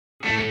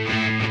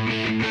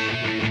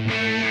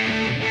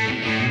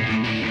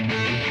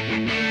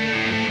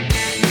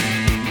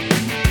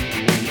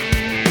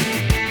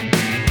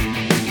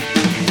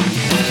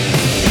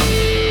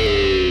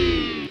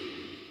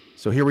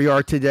So here we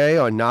are today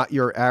on Not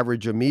Your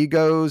Average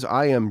Amigos.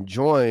 I am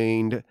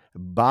joined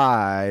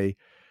by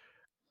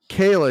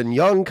Caelan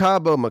Young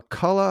Cabo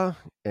McCullough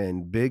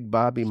and Big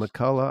Bobby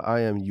McCullough. I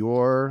am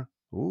your,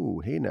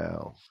 hey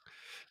now.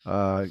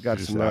 Got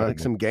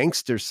some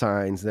gangster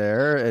signs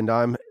there, and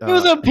I'm it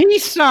was a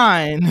peace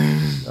sign.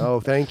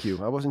 Oh, thank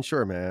you. I wasn't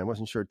sure, man. I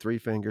wasn't sure. 3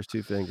 fingers,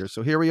 2 fingers.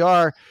 So here we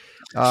are.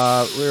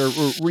 We're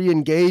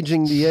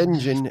re-engaging the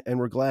engine, and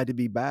we're glad to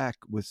be back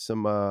with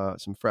some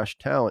fresh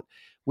talent.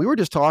 We were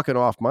just talking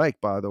off mic,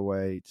 by the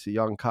way, to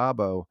Young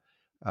Cabo.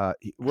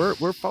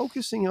 We're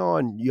focusing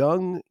on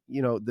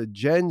the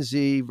Gen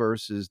Z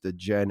versus the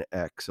Gen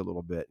X a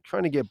little bit,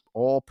 trying to get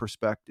all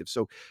perspective.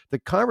 So the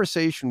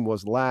conversation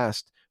was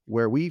last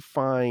where we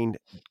find,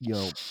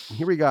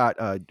 here we got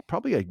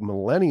probably a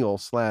millennial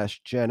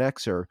 / Gen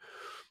Xer,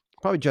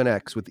 probably Gen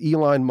X, with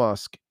Elon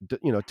Musk,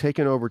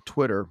 taking over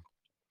Twitter,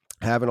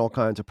 having all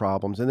kinds of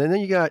problems. And then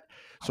you got,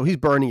 so he's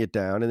burning it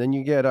down. And then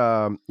you get,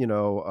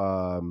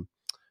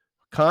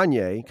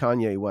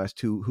 Kanye West,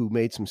 who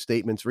made some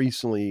statements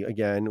recently,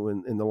 again,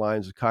 in the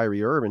lines of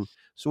Kyrie Irving.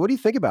 So what do you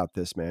think about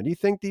this, man? Do you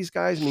think these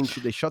guys,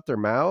 should they shut their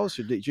mouths?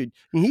 We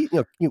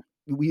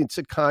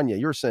said Kanye,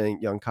 you're saying,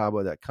 Young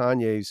Cabo, that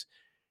Kanye's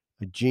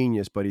a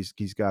genius, but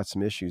he's got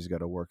some issues he's got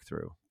to work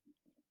through.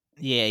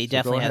 Yeah, he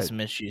definitely has some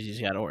issues he's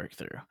got to work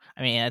through.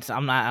 I mean,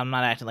 I'm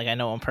not acting like I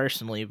know him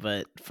personally,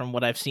 but from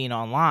what I've seen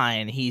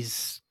online,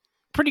 he's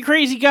a pretty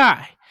crazy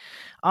guy.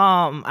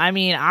 I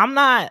mean, I'm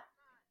not.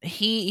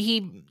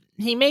 He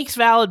makes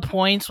valid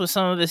points with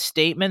some of his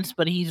statements,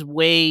 but he's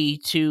way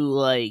too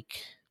like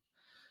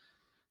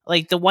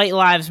the White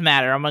Lives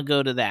Matter. I'm gonna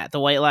go to that. The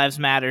White Lives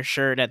Matter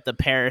shirt at the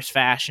Paris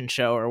fashion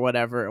show or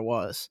whatever it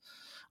was.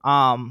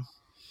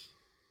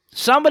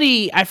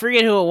 Somebody, I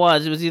forget who it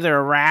was. It was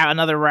either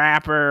another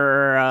rapper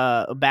or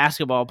a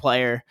basketball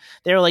player.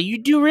 They were like, "You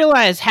do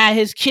realize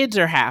his kids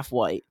are half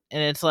white,"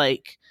 and it's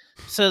like,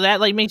 so that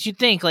like makes you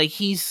think like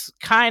he's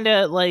kind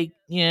of like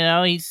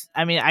he's.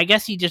 I mean, I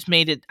guess he just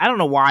made it. I don't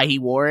know why he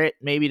wore it.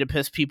 Maybe to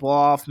piss people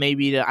off.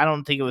 Maybe to. I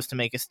don't think it was to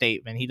make a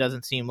statement. He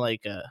doesn't seem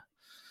like a.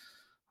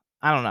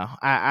 I don't know.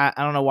 I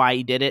don't know why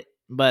he did it,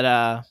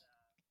 but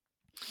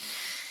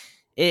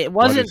it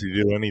wasn't. Why does he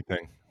do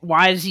anything?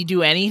 Why does he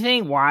do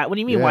anything? Why? What do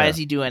you mean? Yeah. Why does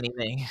he do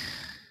anything?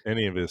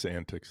 Any of his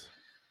antics?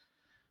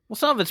 Well,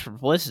 some of it's for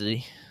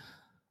publicity.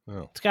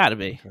 Oh, it's got to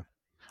be. Okay.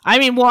 I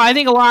mean, well, I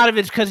think a lot of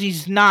it's because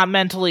he's not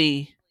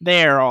mentally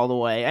there all the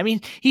way. I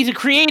mean, he's a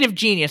creative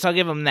genius. I'll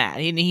give him that.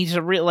 He's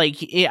a real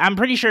I'm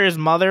pretty sure his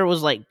mother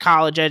was like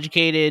college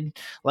educated.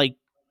 Like,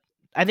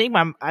 I think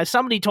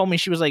somebody told me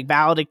she was like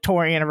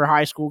valedictorian of her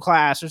high school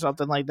class or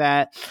something like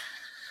that.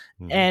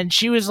 And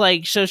she was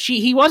like,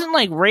 he wasn't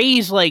like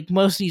raised like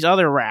most of these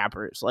other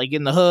rappers, like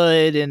in the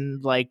hood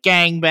and like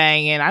gang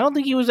banging. I don't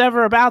think he was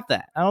ever about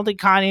that. I don't think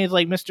Kanye is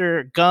like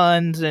Mr.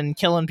 Guns and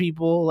killing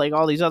people like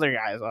all these other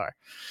guys are.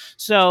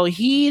 So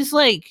he's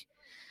like,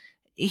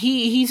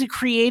 he's a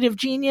creative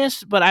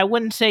genius, but I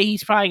wouldn't say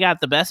he's probably got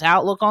the best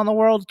outlook on the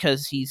world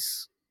because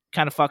he's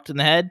kind of fucked in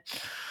the head.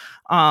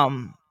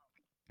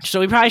 So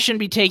we probably shouldn't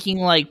be taking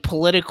like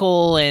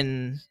political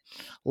and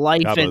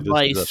life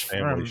advice this is a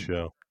family from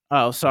show.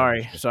 Oh,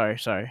 sorry.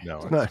 No,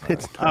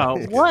 it's not. Oh,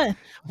 what?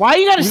 Why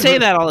you got to say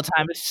that all the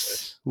time?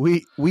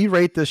 We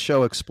rate this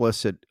show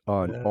explicit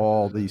on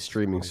all these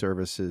streaming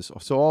services.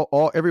 So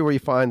all everywhere you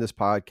find this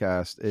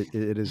podcast,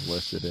 it is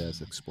listed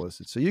as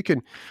explicit. So you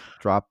can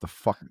drop the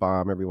fuck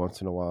bomb every once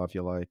in a while if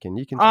you like, and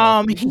you can.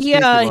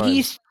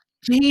 He's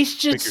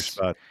just.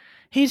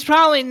 He's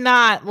probably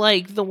not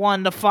like the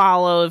one to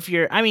follow if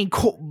you're. I mean,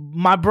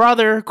 my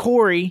brother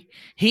Corey,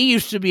 he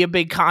used to be a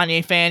big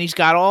Kanye fan. He's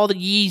got all the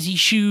Yeezy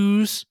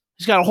shoes.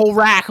 He's got a whole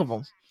rack of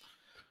them.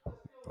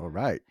 All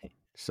right,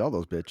 sell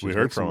those bitches. We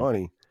heard some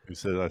money. He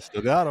said, "I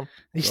still got them."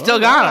 He still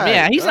got them.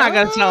 Yeah, he's not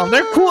gonna sell them.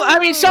 They're cool. I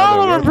mean, some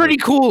of them are pretty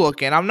cool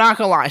looking. I'm not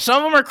gonna lie.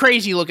 Some of them are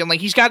crazy looking. Like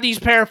he's got these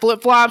pair of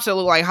flip flops that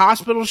look like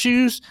hospital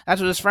shoes.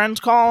 That's what his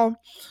friends call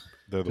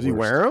them. Does he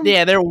wear them?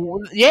 Yeah,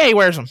 he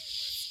wears them.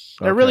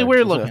 They're really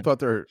weird looking. I thought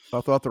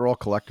they're all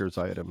collector's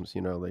items.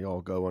 They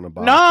all go in a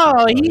box.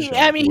 No,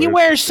 he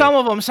wears some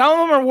of them. Some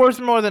of them are worth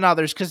more than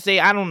others because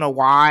I don't know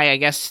why. I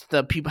guess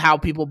how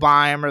people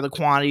buy them or the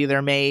quantity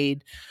they're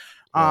made.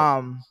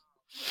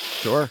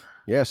 Sure.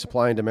 Yeah,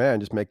 supply and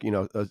demand. Just make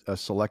a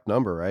select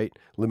number, right?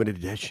 Limited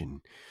edition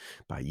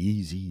by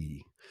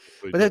Yeezy.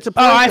 But that's a.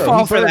 I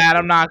fall for that.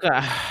 I'm not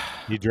gonna.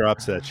 He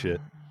drops that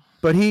shit.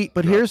 But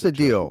here's the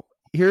deal.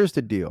 Here's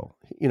the deal.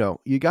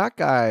 You got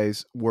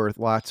guys worth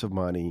lots of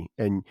money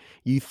and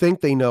you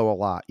think they know a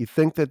lot. You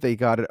think that they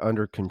got it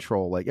under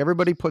control. Like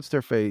everybody puts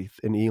their faith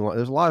in Elon.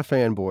 There's a lot of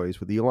fanboys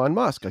with Elon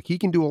Musk. Like he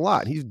can do a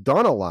lot. He's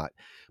done a lot.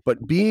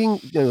 But being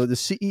the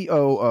CEO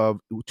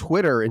of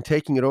Twitter and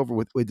taking it over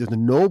with the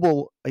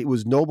noble, it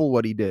was noble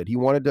what he did. He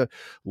wanted to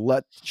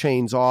let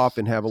chains off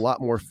and have a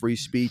lot more free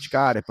speech.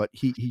 Got it. But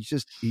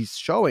he's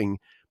showing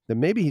that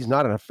maybe he's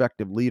not an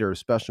effective leader,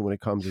 especially when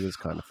it comes to this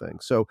kind of thing.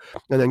 So,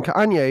 and then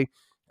Kanye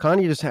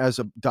Kanye just has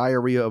a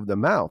diarrhea of the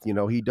mouth.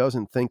 He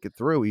doesn't think it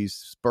through.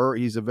 He's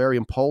a very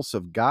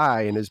impulsive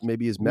guy, and his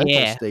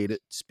mental state,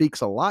 it speaks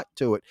a lot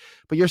to it.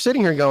 But you're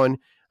sitting here going,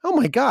 oh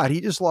my God,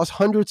 he just lost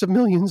hundreds of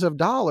millions of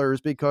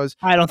dollars because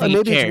I don't think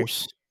he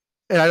cares.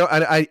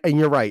 And and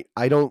you're right.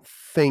 I don't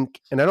think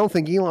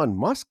Elon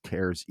Musk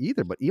cares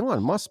either, but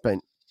Elon Musk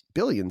spent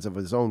billions of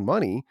his own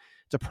money.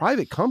 It's a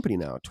private company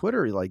now.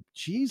 Twitter, like,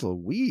 geez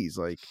Louise,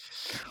 like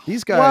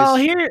these guys. Well,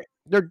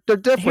 they're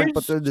different,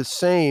 but they're the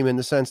same in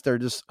the sense they're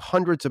just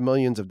hundreds of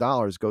millions of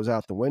dollars goes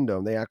out the window,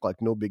 and they act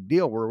like no big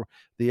deal. Where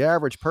the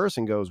average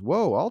person goes,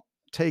 "Whoa, I'll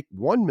take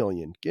 1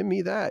 million. Give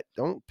me that.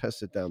 Don't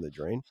piss it down the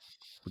drain."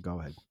 But go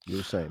ahead. You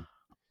were saying.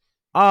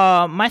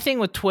 My thing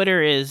with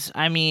Twitter is,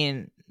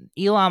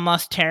 Elon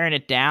Musk tearing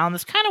it down.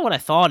 That's kind of what I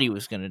thought he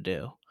was going to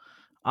do.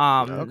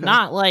 Okay.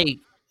 Not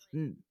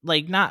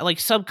not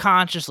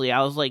subconsciously.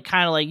 I was like,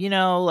 kind of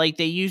like,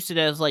 they used it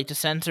as to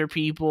censor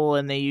people,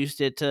 and they used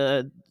it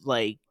to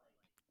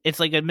it's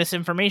like a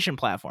misinformation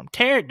platform.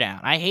 Tear it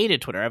down. I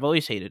hated Twitter. I've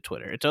always hated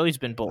Twitter. It's always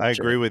been bullshit. I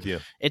agree with you.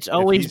 It's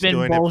always been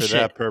doing bullshit. It for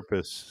that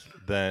purpose,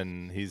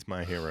 then he's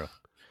my hero.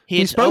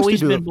 He's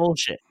always been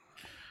bullshit.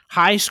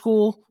 High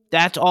school,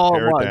 that's all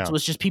it was. It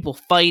was just people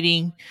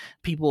fighting.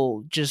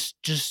 People just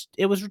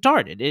it was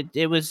retarded.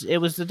 It was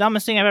the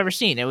dumbest thing I've ever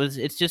seen.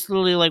 It's just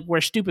literally like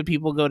where stupid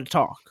people go to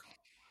talk.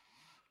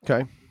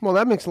 Okay. Well,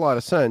 that makes a lot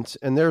of sense.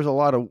 And there's a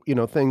lot of,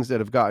 things that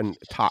have gotten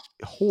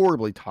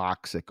horribly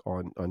toxic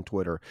on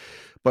Twitter,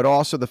 but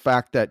also the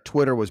fact that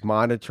Twitter was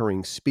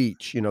monitoring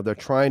speech. They're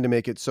trying to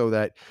make it so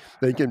that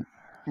they can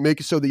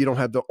make it so that you don't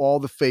have all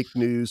the fake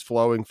news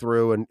flowing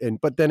through.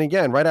 But then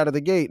again, right out of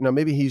the gate, now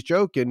maybe he's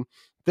joking.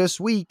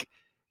 This week,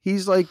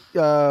 he's like,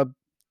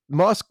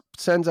 Musk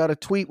sends out a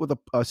tweet with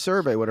a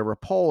survey, whatever, a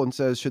poll, and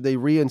says, should they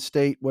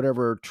reinstate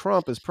whatever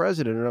Trump as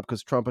president or not,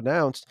 because Trump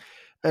announced.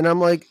 And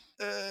I'm like,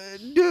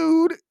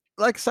 dude,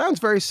 sounds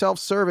very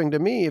self-serving to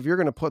me if you're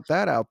going to put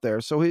that out there.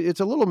 So it's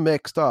a little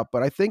mixed up,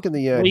 but I think in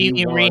the end, you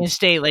mean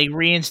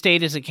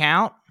reinstate his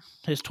account,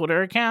 his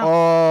Twitter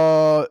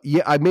account?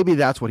 Yeah, maybe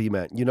that's what he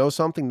meant.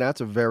 Something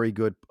that's a very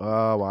good.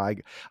 I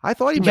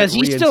thought he meant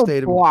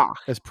reinstate him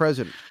as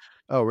president.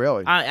 Oh,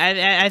 really?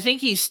 I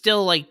think he's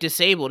still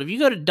disabled. If you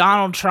go to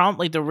Donald Trump,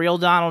 the real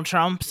Donald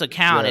Trump's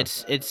account,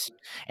 it's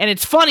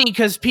funny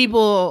because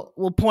people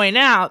will point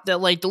out that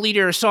the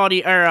leader of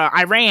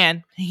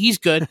Iran, he's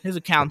good. His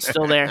account's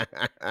still there.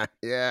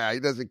 Yeah, he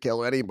doesn't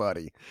kill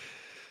anybody.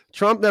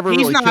 Trump never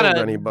really killed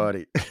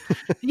anybody.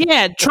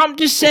 Yeah, Trump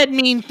just said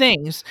mean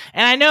things,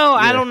 and I know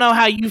I don't know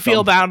how you feel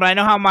about him, but I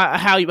know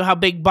how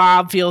Big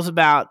Bob feels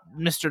about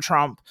Mr.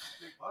 Trump.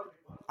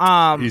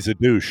 He's a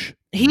douche.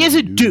 He is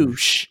a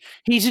douche.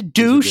 He's a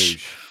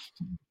douche.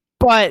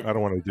 But I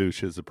don't want to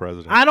douche as a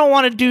president. I don't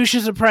want to douche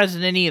as a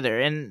president either.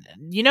 And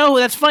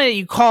that's funny that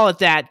you call it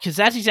that, because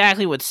that's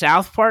exactly what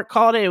South Park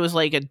called it. It was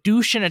like a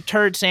douche and a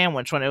turd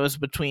sandwich when it was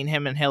between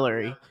him and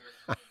Hillary.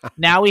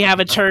 Now we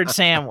have a turd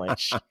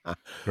sandwich.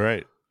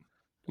 Right.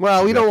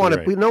 Well, we don't want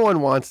to. No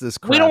one wants this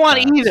crap. We don't want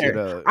it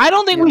either. I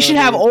don't think we should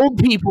have old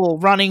people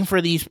running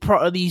for these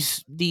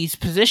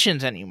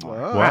positions anymore.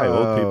 Why?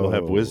 Old people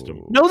have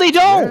wisdom. No, they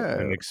don't.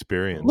 And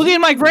experience. Look at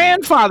my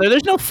grandfather.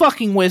 There's no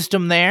fucking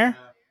wisdom there.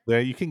 Yeah,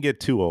 you can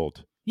get too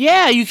old.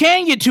 Yeah, you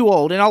can get too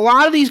old, and a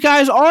lot of these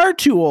guys are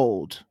too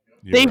old.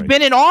 They've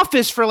been in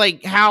office for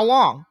how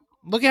long?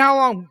 Look at how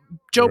long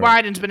Joe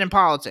Biden's been in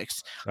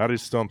politics. I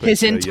just don't think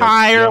his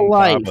entire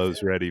life. Young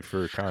Cabo's ready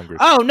for Congress.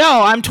 Oh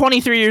no, I'm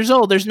 23 years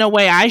old. There's no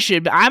way I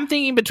should. I'm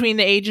thinking between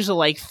the ages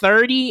of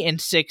 30 and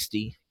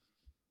 60.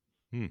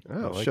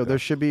 So there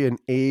should be an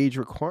age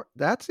requirement.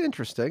 That's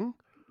interesting.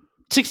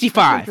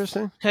 65.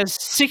 Interesting. Because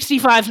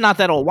 65 is not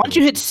that old. Once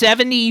you hit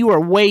 70, you are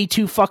way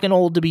too fucking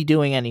old to be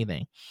doing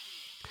anything.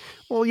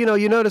 Well,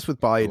 you notice with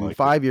Biden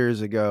 5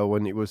 years ago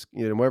when it was,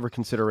 whatever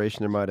consideration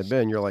there might have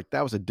been, you're like,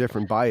 that was a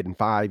different Biden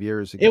 5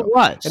 years ago. It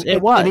was. It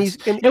was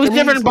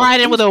different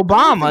Biden with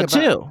Obama,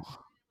 too.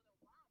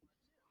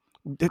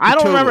 I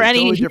don't remember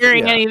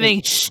hearing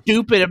anything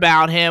stupid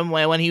about him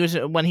when he was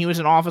in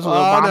office with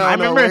Obama. I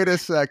remember. Wait a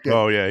second.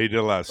 Oh, yeah, he did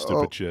a lot of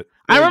stupid shit.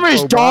 I remember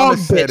his dog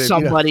bit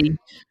somebody.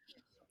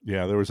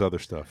 Yeah, there was other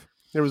stuff.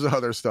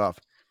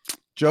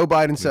 Joe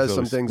Biden says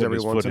some things every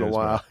once in a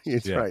while.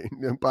 He's right.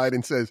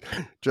 Biden says,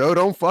 Joe,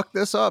 don't fuck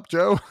this up,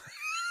 Joe.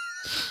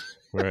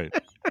 Right.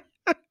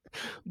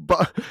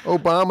 But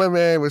Obama,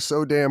 man, was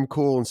so damn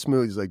cool and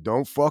smooth. He's like,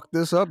 don't fuck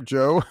this up,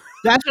 Joe.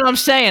 That's what I'm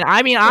saying.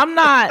 I mean, I'm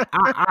not.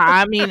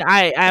 I'm.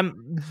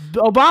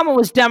 Obama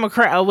was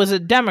a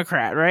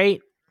Democrat,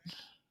 right?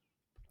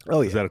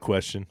 Oh, yeah. Is that a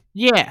question?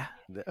 Yeah.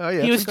 Oh,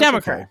 yeah. He was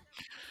Democrat. Okay.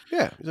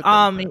 Yeah.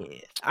 I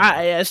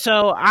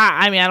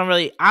don't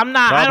really. I'm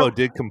not. Cabo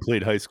did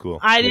complete high school.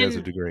 He has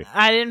a degree.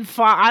 I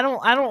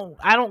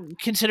don't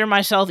consider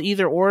myself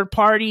either or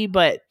party,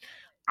 but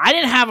I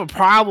didn't have a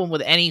problem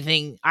with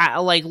anything.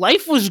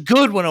 Life was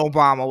good when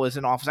Obama was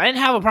in office. I didn't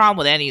have a problem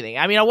with anything.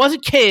 I mean, I was a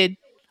kid.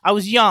 I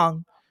was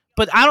young,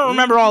 but I don't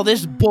remember all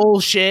this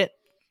bullshit.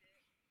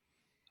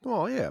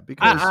 Well, yeah,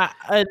 because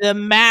the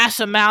mass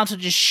amounts of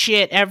just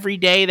shit every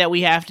day that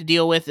we have to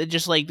deal with,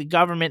 just like the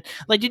government.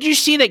 Like, did you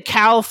see that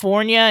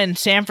California and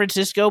San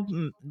Francisco,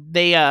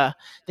 they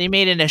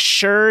made an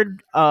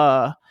assured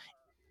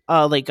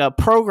like a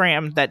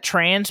program that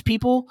trans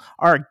people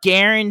are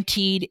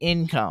guaranteed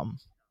income.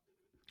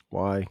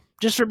 Why?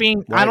 Just for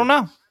being, Why? I don't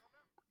know.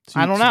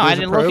 I don't know. I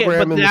didn't look at it,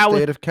 but in the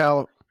state of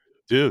Cal.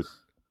 Dude,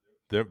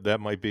 that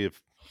might be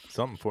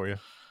something for you.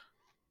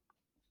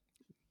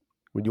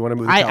 Would you want to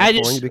move to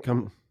California to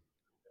become?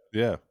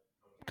 Yeah,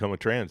 become a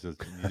trans. You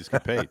just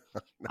get paid.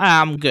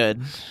 I'm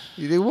good.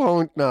 You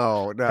won't.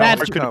 No.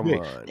 That's come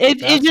on.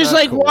 It's just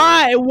like, cool.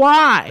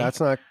 Why?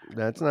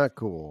 That's not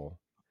cool.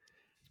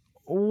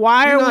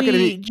 Why are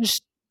we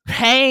just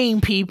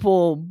paying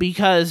people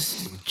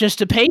just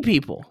to pay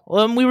people?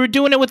 Well, we were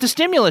doing it with the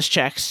stimulus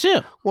checks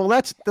too. Well,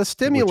 that's the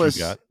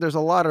stimulus. There's a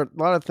lot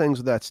of things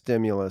with that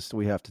stimulus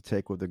we have to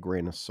take with a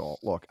grain of salt.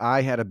 Look,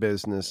 I had a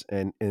business,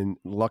 and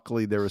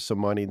luckily there was some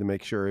money to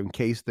make sure in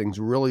case things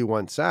really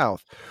went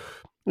south.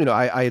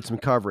 I had some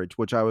coverage,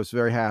 which I was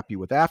very happy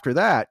with. After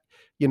that,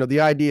 the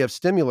idea of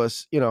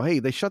stimulus, hey,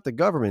 they shut the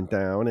government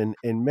down,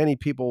 and many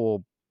people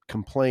will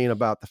complain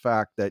about the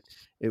fact that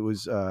it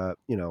was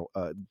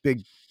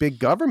big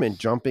government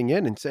jumping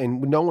in and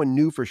saying no one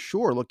knew for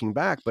sure looking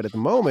back, but at the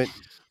moment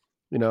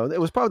it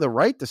was probably the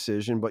right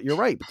decision. But you're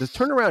right, but to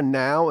turn around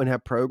now and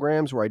have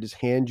programs where I just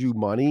hand you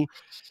money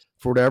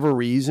for whatever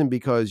reason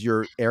because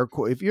you're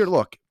if you're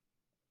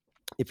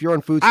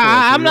on food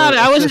stamps,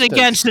 I wasn't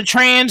against the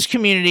trans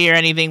community or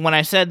anything when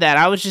I said that.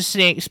 I was just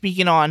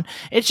speaking on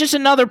it's just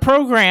another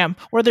program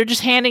where they're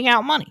just handing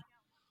out money.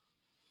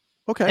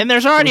 Okay. And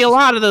there's already a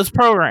lot of those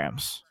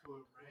programs.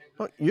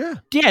 Yeah.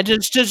 Yeah,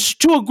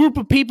 just to a group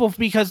of people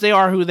because they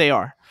are who they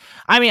are.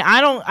 I mean,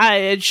 I'm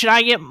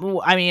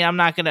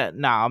not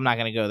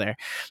gonna go there.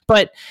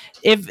 But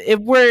if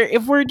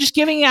we're just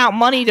giving out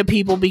money to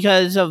people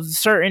because of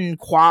certain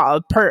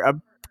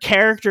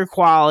character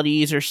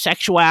qualities or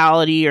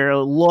sexuality or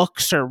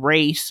looks or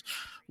race,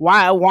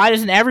 why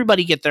doesn't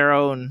everybody get their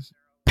own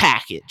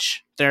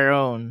package, their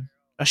own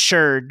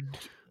assured?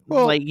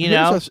 Well,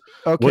 what's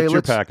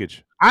your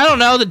package? I don't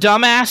know, the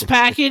dumbass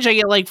package. I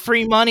get like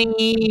free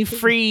money,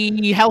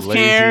 free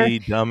healthcare. Lazy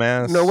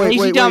dumbass. No, wait,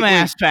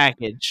 dumbass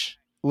package.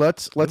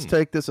 Let's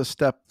take this a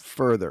step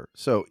further.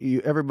 So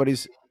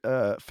everybody's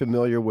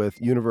familiar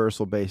with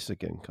universal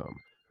basic income,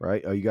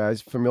 right? Are you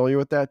guys familiar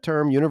with that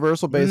term?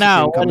 Universal basic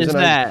income. No, what is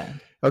that?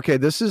 Okay,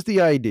 this is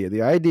the idea.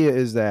 The idea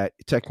is that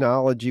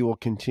technology will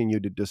continue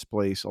to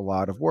displace a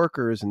lot of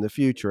workers in the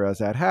future. As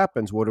that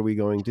happens, what are we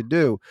going to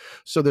do?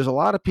 So there's a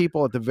lot of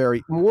people at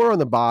more on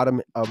the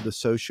bottom of the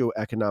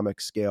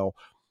socioeconomic scale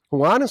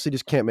who honestly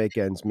just can't make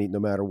ends meet no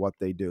matter what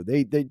they do.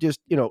 They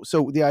just,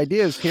 so the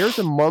idea is here's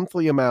a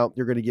monthly amount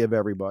you're going to give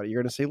everybody.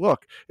 You're going to say,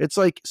 look, it's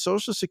like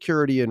Social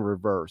Security in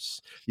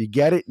reverse. You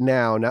get it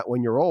now, not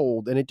when you're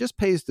old, and it just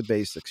pays the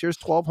basics. Here's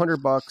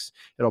 $1,200.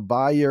 It'll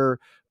buy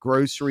your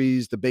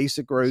groceries, the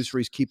basic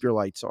groceries, keep your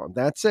lights on.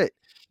 That's it.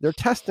 They're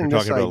testing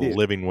this idea. About a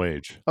living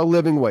wage. A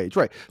living wage,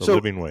 right. A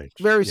living wage.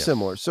 Very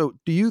similar. So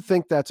do you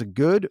think that's a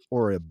good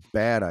or a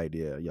bad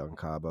idea, Young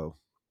Cabo?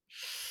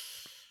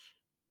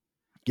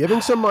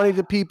 Giving some money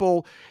to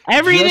people.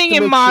 Everything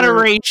in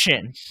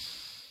moderation.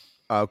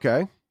 Sure.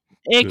 Okay.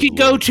 It could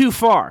go too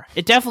far.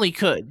 It definitely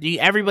could.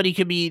 Everybody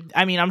could be,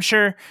 I'm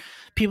sure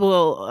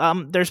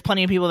people, there's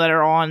plenty of people that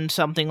are on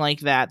something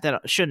like that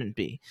shouldn't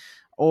be.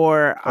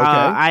 Or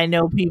I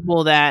know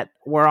people that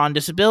were on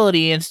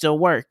disability and still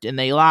worked and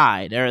they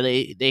lied or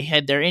they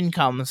had their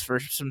incomes for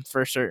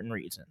certain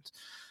reasons.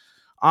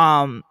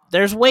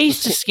 There's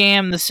ways to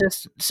scam the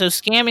system. So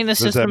scamming the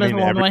system is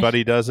one way.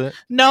 Everybody does it?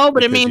 No,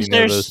 but it means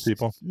there's those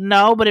people.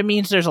 No, but it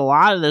means there's a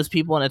lot of those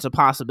people, and it's a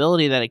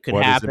possibility that it could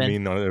happen. What does it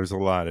mean? There's a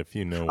lot, if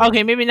you know.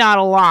 Okay, maybe not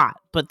a lot,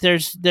 but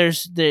it's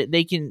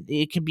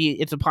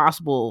a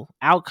possible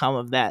outcome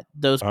of that.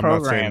 Those programs.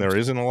 I'm not saying there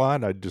isn't a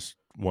lot. I'm just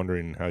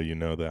wondering how you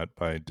know that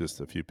by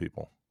just a few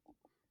people.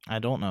 I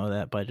don't know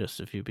that by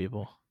just a few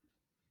people.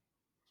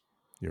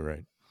 You're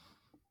right,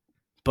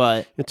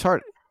 but it's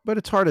hard. But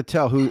it's hard to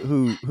tell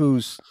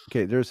who's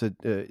okay.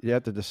 You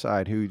have to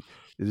decide who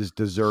is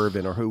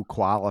deserving or who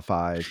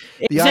qualifies.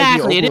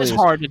 Exactly, it is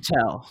hard to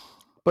tell.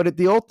 But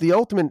the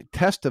ultimate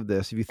test of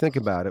this, if you think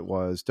about it,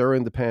 was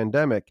during the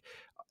pandemic.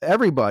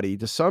 Everybody,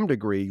 to some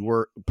degree,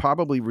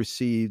 probably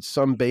received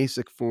some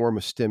basic form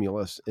of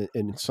stimulus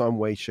in some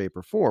way, shape,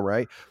 or form,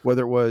 right?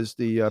 Whether it was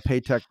the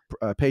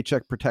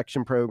paycheck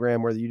protection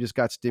program, where you just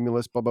got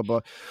stimulus, blah blah blah,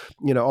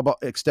 about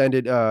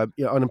extended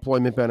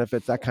unemployment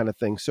benefits, that kind of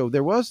thing. So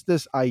there was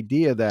this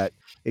idea that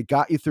it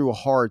got you through a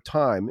hard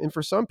time, and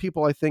for some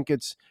people, I think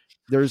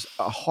there's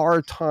a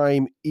hard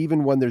time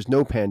even when there's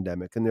no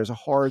pandemic, and there's a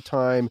hard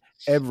time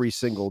every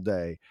single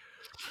day.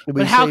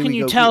 But how can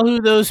you tell who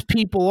those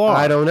people are?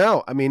 I don't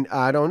know. If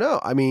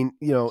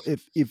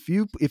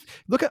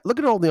look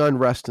at all the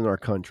unrest in our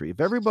country. If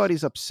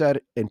everybody's upset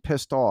and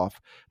pissed off,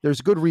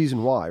 there's good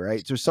reason why,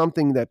 right? There's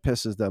something that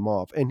pisses them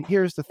off. And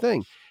here's the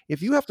thing.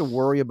 If you have to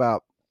worry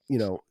about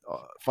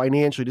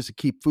financially, just to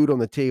keep food on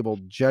the table,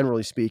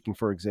 generally speaking,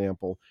 for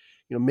example,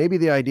 maybe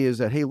the idea is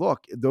that, hey,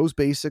 look, those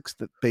basic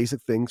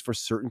things for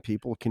certain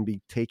people can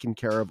be taken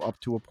care of up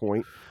to a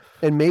point,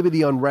 and maybe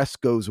the unrest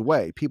goes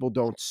away. People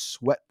don't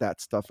sweat that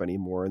stuff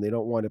anymore, and they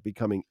don't want it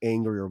becoming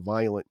angry or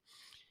violent.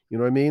 You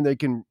know what I mean? They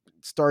can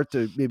start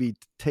to maybe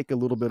take a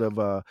little bit of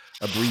a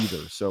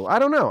breather. So I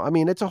don't know. I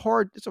mean, it's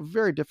a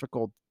very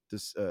difficult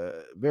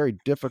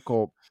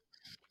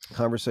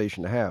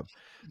conversation to have,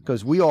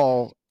 because we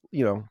all,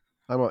 I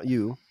don't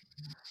you,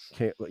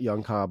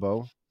 Young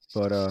Cabo,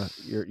 but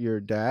your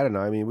dad and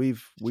I mean,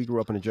 we grew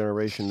up in a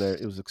generation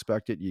that it was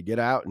expected you get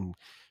out and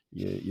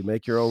you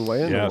make your own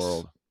way in the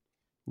world.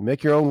 You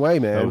make your own way,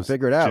 man.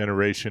 Figure it out.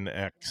 Generation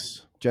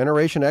X.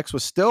 Generation X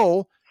was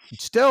still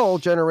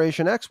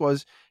Generation X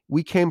was,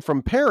 we came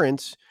from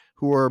parents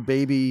who were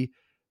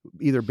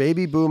either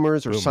baby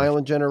boomers or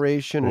silent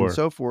generation and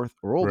so forth,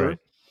 or older,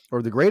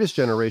 or the greatest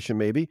generation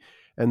maybe.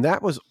 And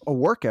that was a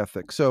work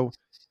ethic. So,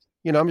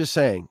 I'm just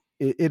saying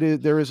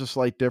there is a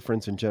slight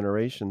difference in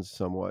generations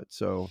somewhat.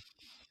 So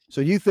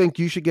you think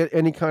you should get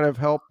any kind of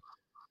help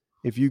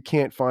if you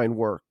can't find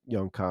work,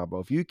 Young Cabo?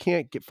 If you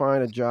can't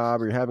find a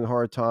job, or you're having a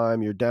hard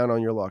time, you're down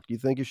on your luck, do you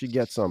think you should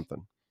get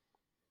something?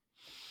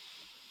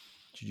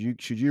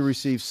 Should you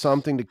receive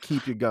something to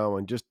keep you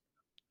going, just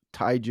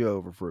tide you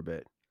over for a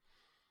bit?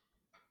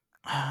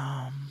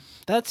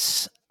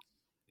 That's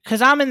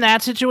because I'm in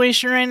that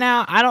situation right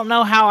now. I don't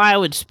know how I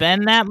would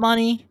spend that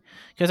money,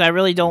 because I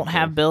really don't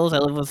have bills. I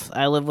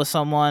live with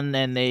someone,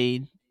 and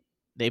they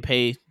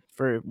pay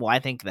for, well, I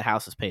think the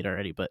house is paid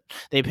already, but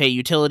they pay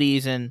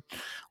utilities and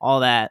all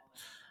that.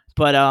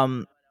 But I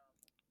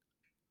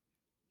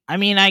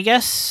mean, I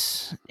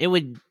guess I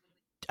would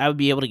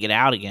be able to get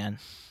out again.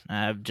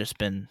 I've just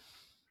been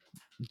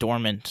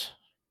dormant.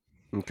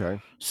 Okay.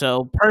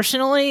 So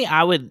personally,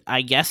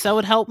 I guess that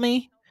would help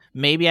me.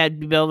 Maybe I'd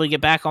be able to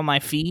get back on my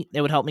feet. It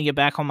would help me get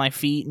back on my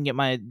feet and get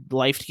my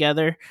life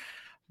together.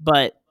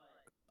 But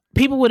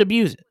people would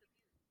abuse it.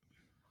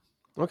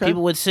 Okay.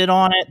 People would sit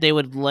on it. They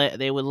would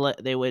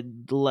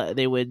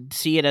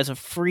see it as a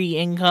free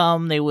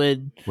income.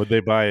 Would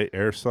they buy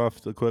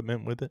airsoft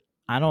equipment with it?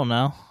 I don't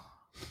know.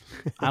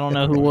 I don't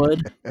know who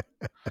would.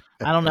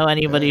 I don't know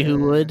anybody who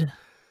would.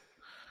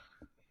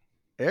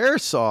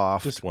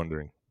 Airsoft. Just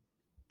wondering.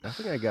 I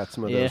think I got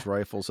some of those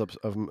rifles up.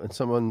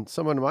 Someone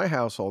in my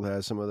household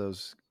has some of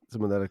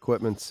that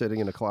equipment sitting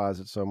in a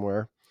closet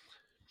somewhere.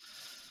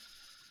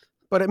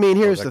 But I mean,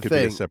 here's the thing. That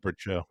could be a separate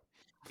show.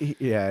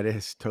 Yeah, it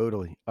is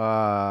totally.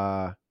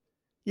 Yeah.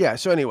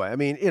 So anyway, I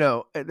mean,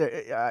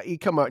 you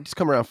come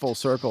around full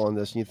circle on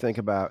this, and you think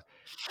about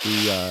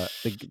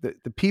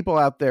the people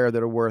out there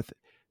that are worth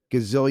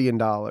gazillion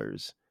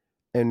dollars,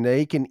 and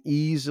they can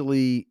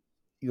easily,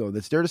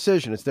 that's their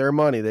decision, it's their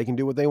money, they can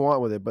do what they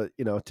want with it. But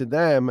to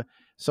them,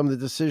 some of the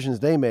decisions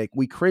they make,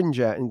 we cringe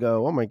at and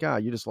go, "Oh my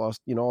God, you just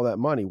lost, all that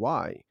money.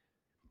 Why?"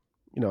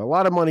 A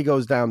lot of money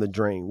goes down the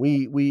drain.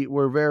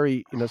 We're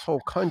very, in this whole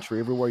country,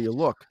 everywhere you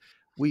look,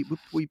 we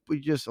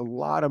just, a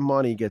lot of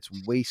money gets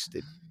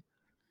wasted.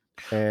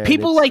 And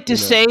people like to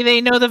say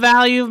they know the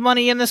value of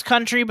money in this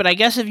country, but I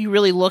guess if you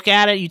really look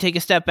at it, you take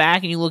a step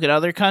back and you look at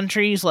other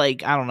countries,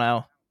 like, I don't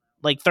know,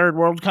 like third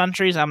world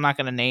countries. I'm not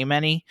going to name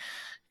any,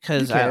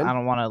 because I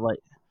don't want to,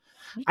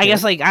 I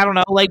guess, I don't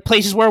know, like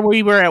places where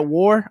we were at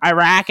war,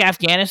 Iraq,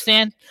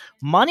 Afghanistan.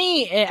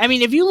 Money, I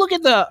mean, if you look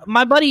at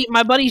my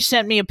buddy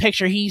sent me a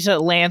picture. He's a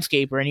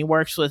landscaper, and he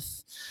works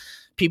with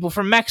people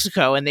from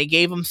Mexico, and they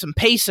gave him some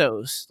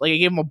pesos. Like, I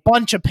gave him a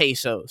bunch of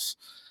pesos.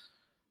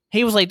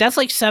 He was like, "That's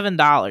like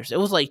 $7." It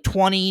was like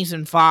 20s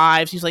and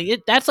 5s. He's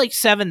like, "That's like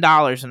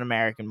 $7 in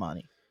American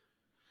money."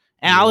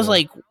 And I was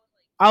like,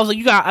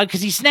 "You got,"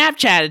 because he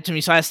Snapchatted to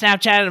me, so I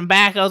Snapchatted him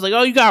back. I was like,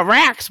 "Oh, you got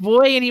racks,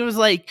 boy," and he was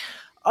like,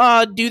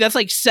 "Dude, that's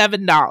like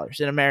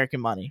 $7 in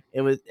American money." It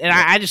was, and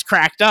I just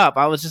cracked up.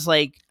 I was just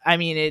like, I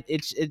mean,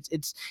 it's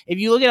if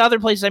you look at other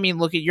places, I mean,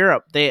 look at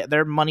Europe.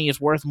 Their money is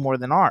worth more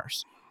than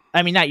ours.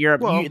 I mean, not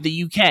Europe,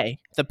 the UK,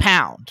 the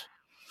pound.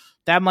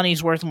 That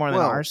money's worth more than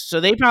ours.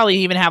 So they probably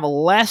even have a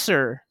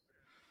lesser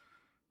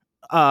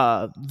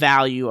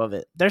value of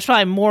it. There's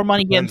probably more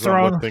money getting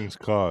thrown. On what things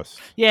cost.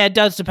 Yeah, it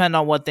does depend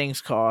on what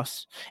things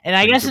cost. And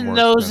I guess in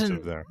those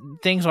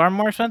things are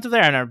more expensive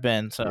there. I've never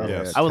been, so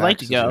I would like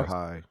to go.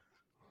 High.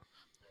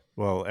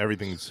 Well,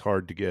 everything's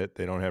hard to get.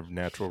 They don't have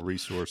natural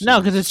resources.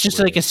 No, because it's just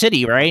like a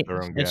city, right?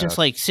 It's just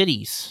like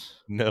cities.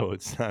 No,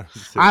 it's not.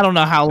 I don't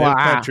know how long.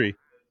 Country.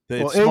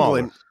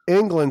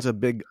 England's a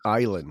big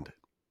island.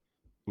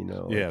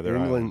 Yeah, they're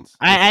islands.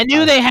 I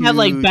knew they had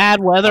like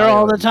bad weather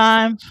all the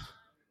time.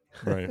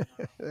 Right.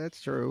 That's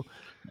true.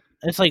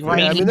 It's like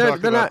rainy. I mean,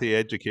 they're not the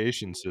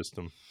education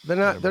system. They're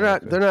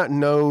not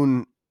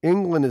known.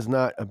 England is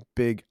not a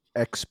big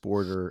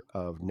exporter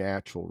of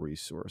natural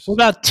resources. What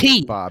about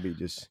tea? Bobby,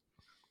 just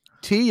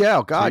tea. Yeah,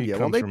 oh God, tea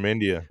comes from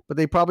India, but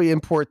they probably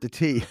import the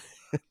tea.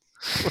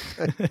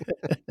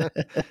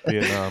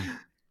 Vietnam.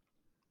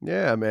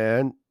 Yeah,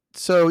 man.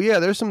 So yeah,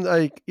 there's some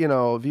if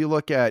you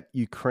look at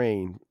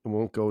Ukraine, we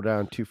won't go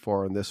down too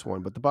far on this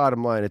one, but the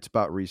bottom line, it's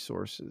about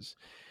resources.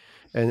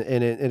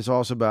 it's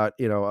also about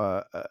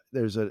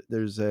there's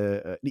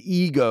an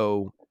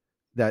ego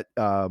that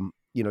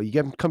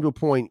you come to a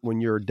point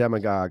when you're a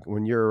demagogue,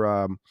 when you're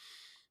a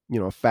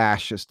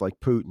fascist like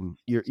Putin,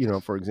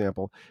 for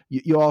example,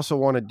 you also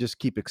want to just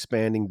keep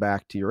expanding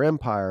back to your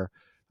empire.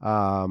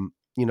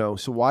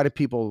 So why do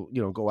people,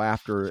 go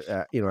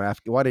after,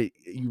 why did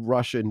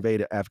Russia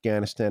invade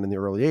Afghanistan in the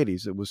early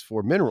 80s? It was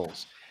for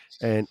minerals.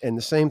 And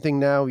the same thing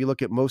now, you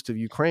look at most of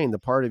Ukraine, the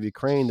part of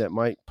Ukraine that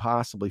might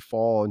possibly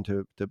fall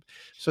into,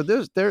 so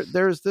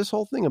there's this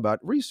whole thing about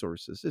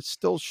resources. It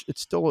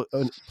still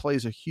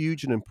plays a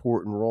huge and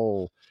important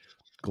role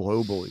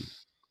globally.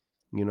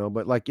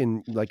 But like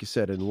you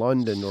said, in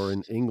London or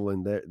in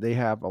England, they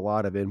have a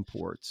lot of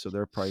imports, so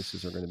their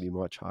prices are going to be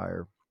much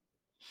higher,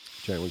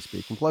 generally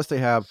speaking. Plus, they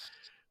have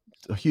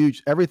a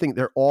huge everything.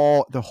 The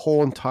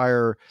whole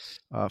entire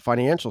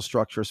financial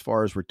structure, as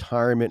far as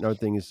retirement and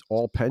everything, is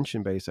all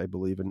pension based, I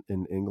believe,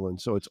 in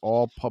England. So it's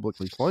all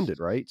publicly funded,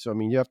 right? So I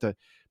mean, you have to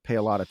pay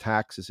a lot of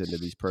taxes into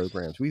these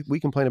programs. We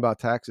complain about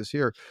taxes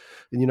here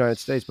in the United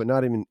States, but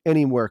not even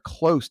anywhere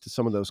close to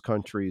some of those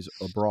countries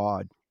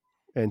abroad.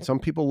 And some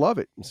people love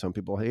it and some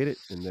people hate it.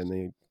 And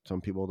then some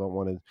people don't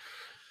want to.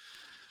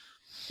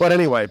 But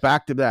anyway,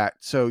 back to that.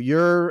 So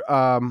you're,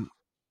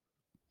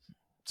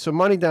 so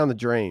money down the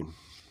drain.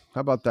 How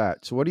about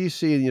that? So what do you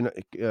see,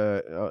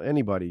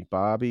 anybody,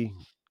 Bobby,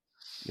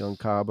 Young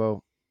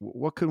Cabo,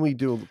 what can we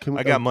do?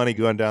 I got money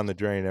going down the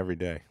drain every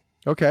day.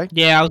 Okay.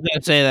 Yeah, I was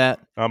gonna say that.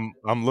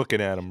 I'm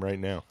looking at them right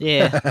now.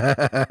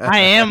 Yeah, I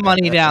am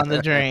money down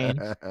the drain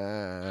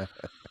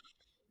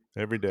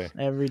every day.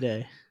 every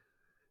day.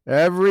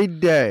 Every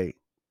day.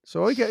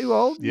 So okay,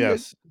 well,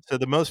 yes. So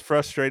the most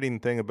frustrating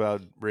thing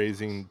about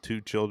raising two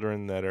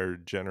children that are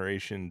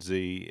Generation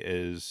Z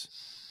is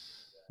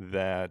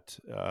that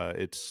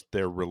it's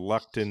their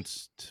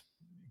reluctance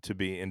to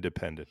be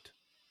independent.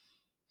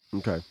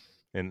 Okay.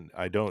 And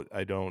I don't,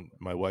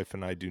 my wife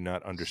and I do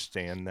not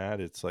understand that.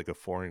 It's like a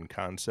foreign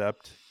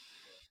concept,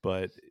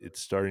 but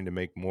it's starting to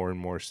make more and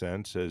more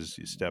sense as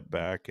you step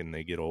back and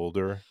they get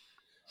older.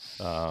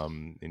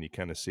 And you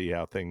kind of see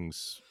how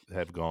things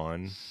have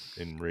gone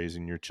in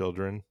raising your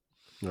children.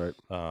 Right.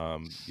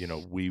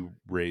 We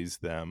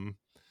raised them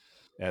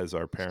as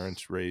our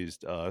parents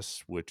raised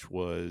us, which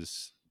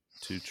was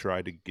to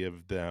try to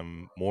give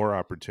them more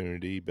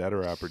opportunity,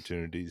 better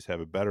opportunities, have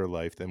a better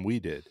life than we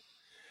did.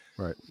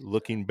 Right.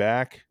 Looking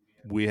back,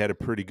 we had a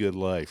pretty good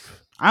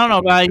life. I don't know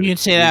about you can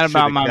say that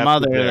about my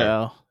mother,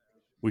 though.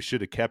 We should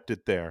have kept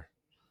it there.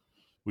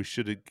 We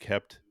should have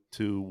kept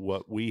to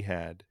what we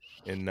had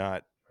and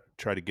not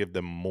try to give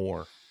them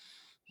more.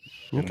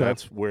 Okay. And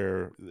that's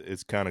where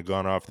it's kind of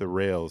gone off the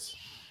rails,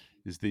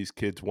 is these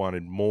kids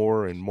wanted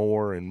more and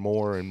more and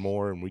more and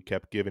more, and we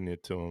kept giving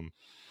it to them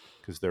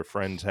because their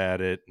friends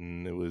had it,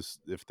 and it was,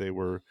 if they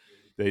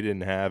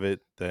didn't have it,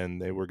 then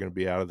they were going to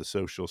be out of the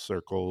social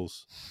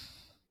circles.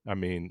 I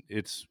mean,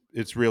 it's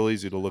real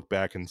easy to look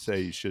back and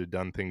say you should have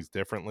done things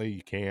differently.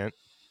 You can't,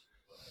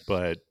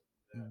 but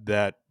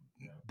that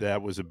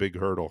was a big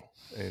hurdle,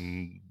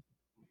 and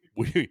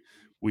we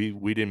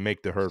didn't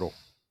make the hurdle.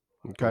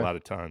 Okay. A lot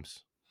of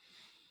times.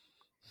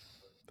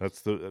 I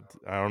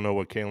don't know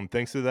what Caelan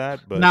thinks of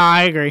that, but no,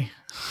 I agree.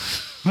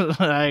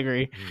 I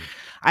agree.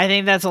 I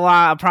think that's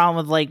a problem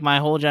with like my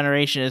whole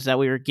generation is that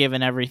we were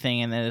given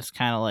everything, and then it's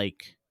kind of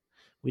like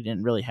we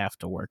didn't really have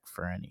to work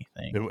for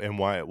anything. And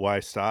why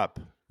stop?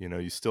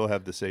 You still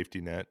have the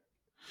safety net.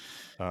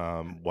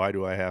 Why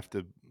do I have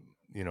to,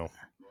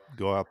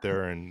 go out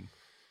there and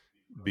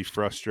be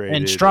frustrated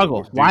and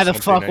struggle? Why the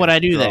fuck would I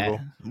do that?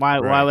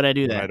 Why would I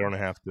do that? I don't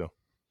have to.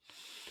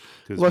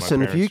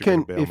 Listen, if you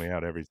can bail me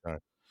out every time.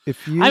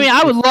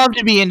 I would love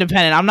to be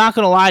independent. I'm not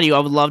going to lie to you. I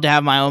would love to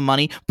have my own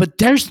money, but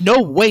there's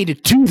no way to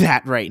do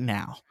that right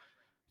now.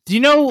 Do you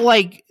know,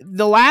 like,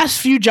 the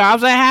last few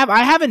jobs I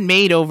haven't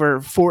made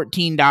over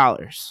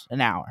 $14 an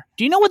hour.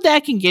 Do you know what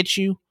that can get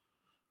you?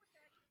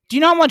 Do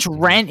you know how much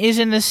rent is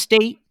in the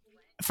state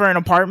for an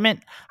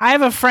apartment? I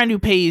have a friend who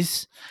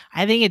pays,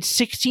 I think it's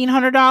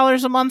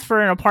 $1,600 a month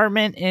for an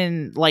apartment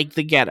in, like,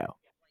 the ghetto.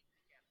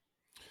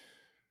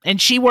 And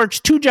she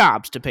works 2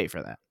 jobs to pay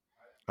for that.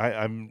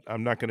 I'm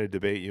not going to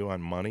debate you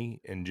on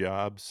money and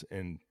jobs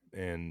and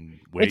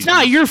wages. It's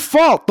not your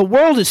fault. The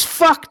world is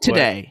fucked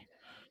today.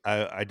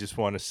 I just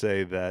want to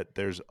say that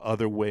there's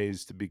other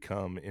ways to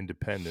become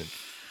independent.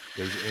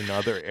 There's in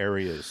other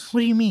areas. What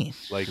do you mean?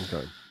 Like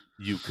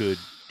you could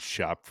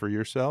shop for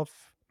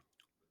yourself.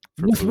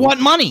 With food. What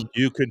money?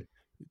 You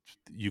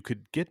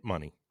could get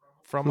money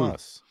from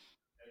us,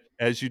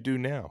 as you do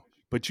now.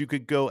 But you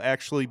could go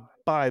actually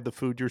buy the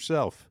food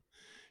yourself.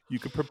 You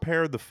could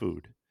prepare the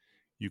food.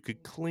 You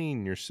could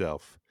clean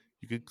yourself.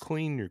 You could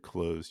clean your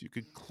clothes. You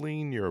could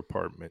clean your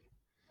apartment.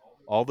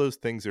 All those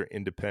things are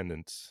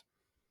independence.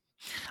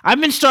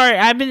 I've been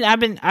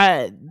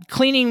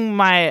cleaning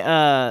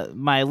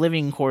my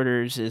living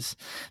quarters.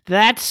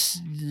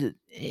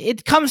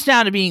 It comes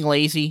down to being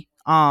lazy.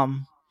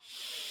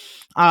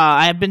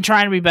 I've been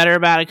trying to be better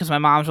about it because my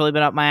mom's really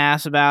been up my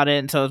ass about it,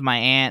 and so is my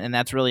aunt, and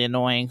that's really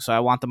annoying. So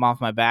I want them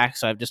off my back.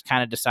 So I've just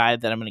kind of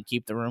decided that I'm going to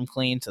keep the room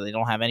clean, so they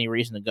don't have any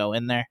reason to go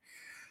in there.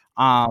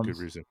 Good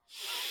reason.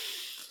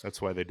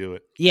 That's why they do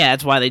it. Yeah,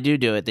 that's why they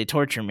do it. They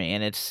torture me,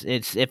 and it's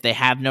if they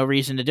have no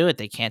reason to do it,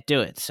 they can't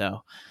do it.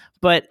 So,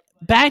 but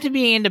back to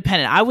being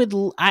independent,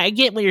 I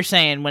get what you're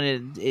saying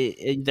when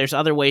there's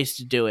other ways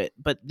to do it,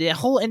 but the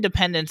whole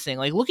independence thing,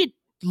 like look at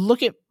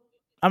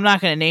I'm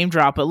not going to name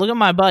drop, but look at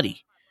my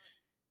buddy.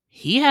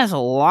 He has a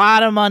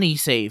lot of money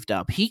saved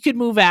up. He could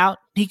move out.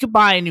 He could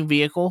buy a new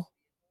vehicle.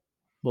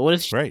 But what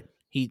is right?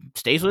 He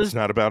stays with It's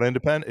not about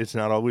independent. It's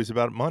not always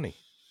about money.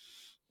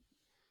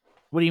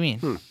 What do you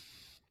mean?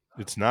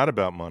 It's not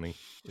about money.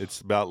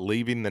 It's about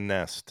leaving the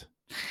nest.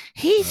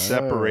 He's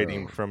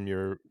separating from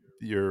your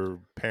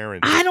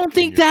parents. I don't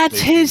think that's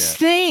his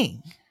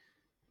thing.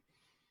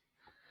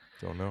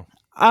 Don't know.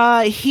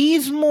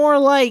 He's more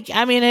like,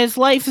 I mean, his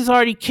life is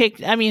already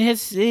kicked. I mean,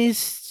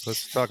 his.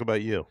 Let's talk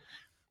about you.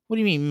 What do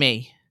you mean,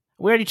 me?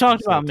 We already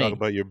talked about me. Talk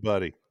about your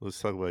buddy. Let's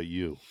talk about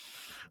you.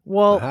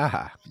 Well,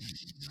 I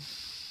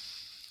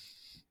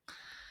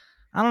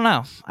don't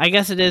know. I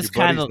guess it is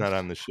kind of. Not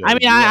on the show. I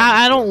mean,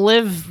 I don't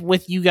live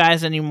with you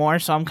guys anymore,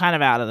 so I'm kind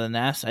of out of the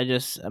nest.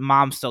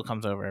 Mom still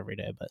comes over every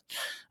day, but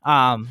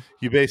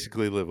you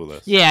basically live with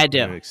us. Yeah, I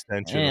do. An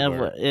extension of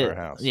our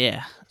house.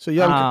 Yeah. So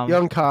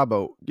Young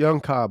Cabo,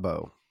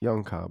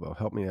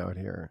 help me out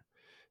here.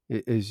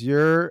 Is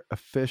your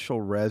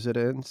official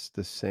residence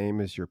the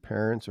same as your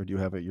parents, or do you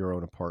have your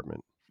own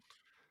apartment?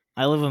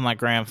 I live with my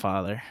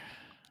grandfather.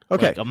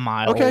 Okay, like a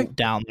mile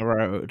down the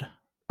road.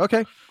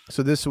 Okay,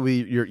 so this will be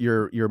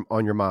you're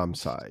on your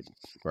mom's side,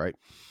 right?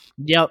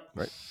 Yep.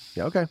 Right.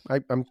 Yeah. Okay,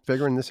 I'm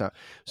figuring this out.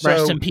 So,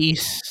 rest in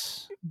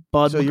peace,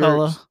 Bud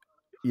McCullough.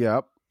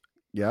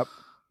 Yep.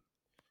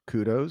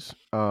 Kudos,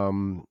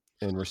 and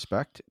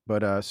respect.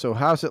 But so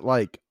how's it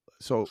like?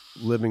 So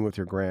living with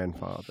your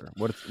grandfather,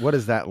 what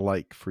is that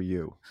like for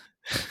you?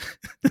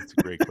 That's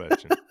a great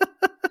question.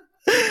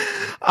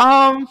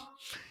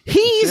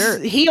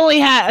 He only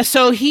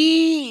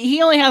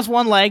has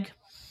one leg,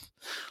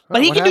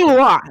 but he can do a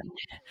lot.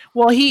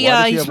 Well, he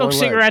smoked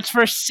cigarettes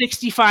for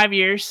 65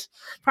 years,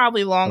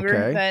 probably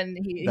longer than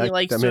he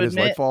likes to admit. That made his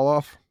leg fall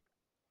off?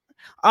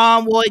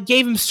 Well, it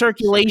gave him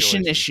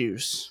circulation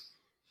issues.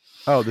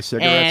 Oh, the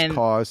cigarettes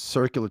cause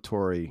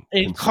circulatory.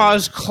 It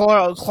caused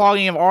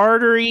clogging of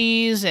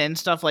arteries and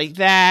stuff like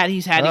that.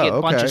 He's had to get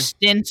a bunch of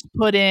stents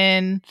put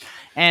in,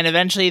 and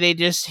eventually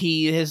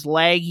his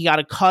leg, he got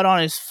a cut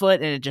on his foot,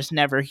 and it just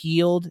never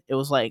healed. It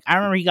was like, I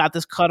remember he got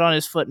this cut on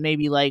his foot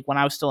maybe like when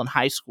I was still in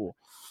high school.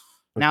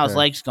 Now his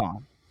leg's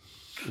gone.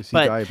 Is he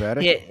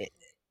diabetic?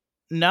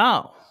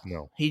 No.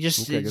 He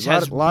just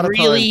has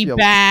really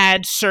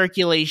bad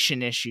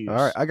circulation issues. All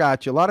right, I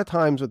got you. A lot of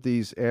times with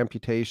these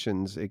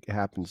amputations, it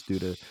happens due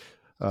to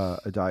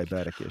a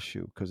diabetic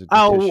issue because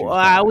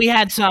we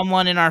had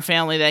someone in our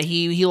family that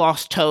he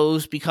lost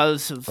toes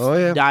because of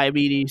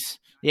diabetes.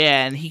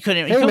 Yeah, and he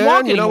couldn't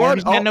walk anymore.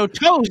 He had no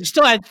toes. He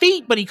still had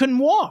feet, but he couldn't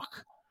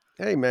walk.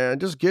 Hey man,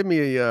 just give me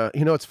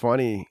it's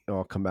funny.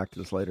 I'll come back to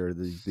this later.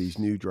 These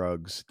new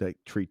drugs that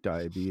treat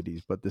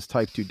diabetes, but this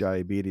type 2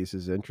 diabetes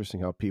is interesting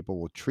how people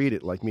will treat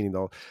it. Like meaning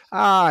they'll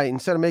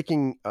instead of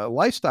making a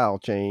lifestyle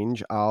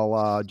change,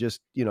 I'll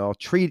just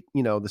treat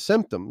the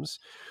symptoms,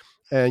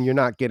 and you're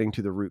not getting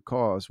to the root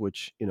cause.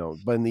 Which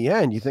but in the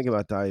end, you think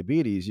about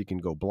diabetes, you can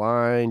go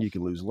blind, you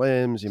can lose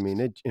limbs. I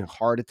mean,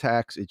 heart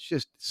attacks. It's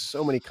just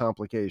so many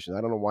complications.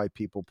 I don't know why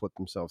people put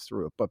themselves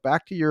through it. But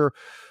back to your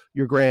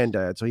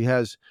granddad. So he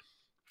has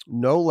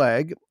no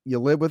leg. You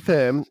live with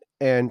him,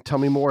 and tell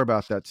me more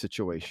about that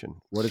situation.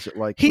 What is it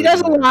like? He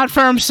does a lot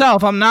for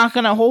himself. I'm not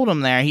going to hold him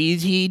there.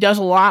 He does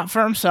a lot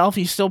for himself.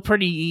 He's still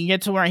pretty. He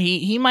gets to where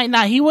he might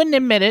not. He wouldn't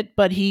admit it,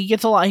 but he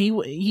gets a lot.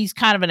 He's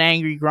kind of an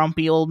angry,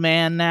 grumpy old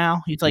man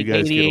now. He's like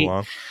 88. Get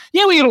along?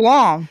 Yeah, we get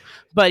along,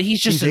 but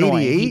he's just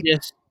annoying.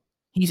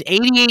 He's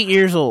 88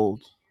 years old.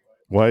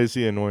 Why is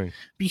he annoying?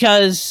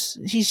 Because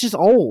he's just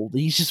old.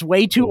 He's just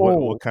way too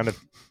old. What kind of?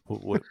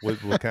 What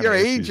kind You're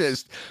of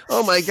ageist.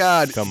 Oh my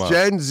God.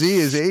 Gen Z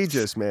is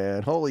ageist,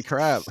 man. Holy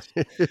crap.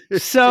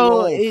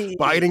 So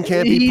Biden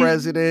can't be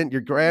president.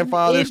 Your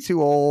grandfather's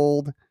too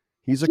old.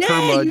 He's a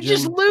curmudgeon. You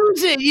just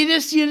lose it.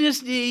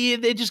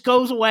 It just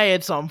goes away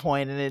at some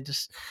point, and it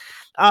just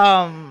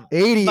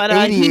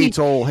 88's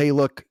old. Hey,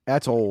 look,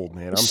 that's old,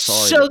 man. I'm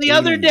sorry. So the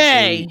other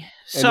day,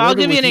 I'll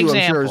give you an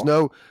example. I'm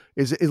sure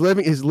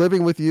is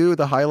living with you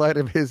the highlight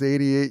of his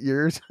 88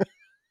 years?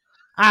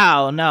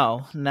 Oh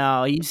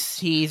no!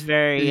 He's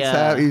very.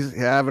 He's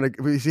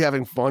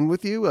having fun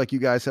with you. Like you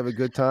guys have a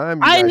good time.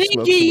 I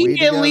think he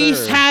at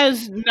least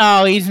has.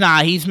 No, he's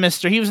not. He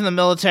was in the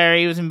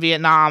military. He was in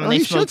Vietnam, and they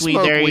smoked weed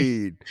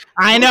there.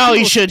 I know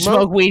he should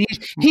smoke weed.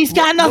 He's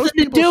got nothing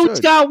to do.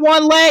 He's got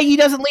one leg. He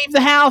doesn't leave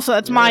the house. So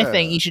that's my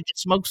thing. He should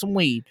just smoke some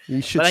weed.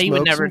 You should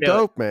smoke some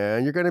dope,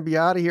 man. You're going to be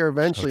out of here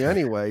eventually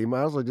anyway. You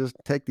might as well just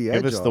take the edge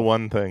off. Give us the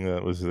one thing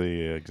that was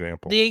the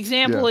example. The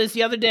example is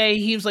the other day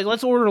he was like,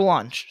 "Let's order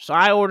lunch." So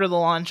I order the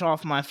lunch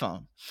off my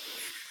phone.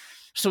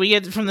 So we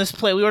get from this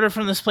place. We order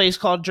from this place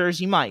called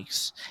Jersey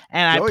Mike's,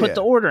 and I put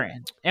the order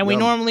in. And we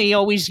normally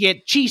always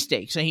get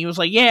cheesesteaks. And he was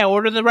like, "Yeah,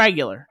 order the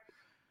regular."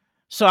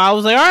 So I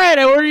was like, "All right,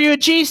 I ordered you a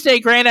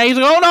cheesesteak, Granddad." He's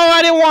like, "Oh no,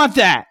 I didn't want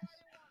that."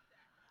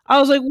 I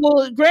was like,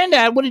 "Well,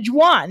 Granddad, what did you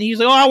want?" And he's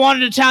like, "Oh, I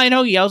wanted Italian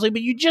hoagie." I was like,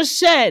 "But you just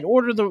said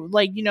order the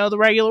the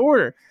regular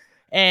order."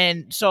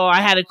 And so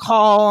I had to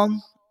call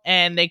him,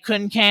 and they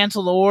couldn't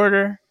cancel the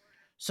order.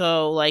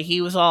 So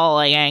he was all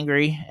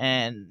angry,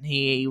 and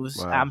he was.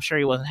 Wow. I'm sure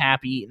he wasn't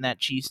happy eating that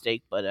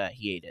cheesesteak, but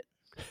he ate it.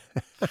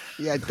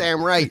 Yeah,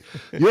 damn right.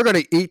 You're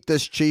gonna eat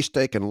this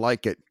cheesesteak and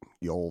like it,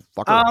 you old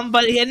fucker.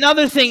 But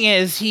another thing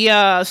is he's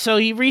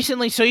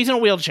in a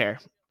wheelchair,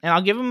 and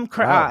I'll give him.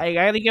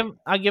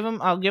 I'll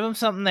give him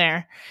something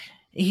there.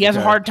 He has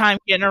a hard time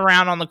getting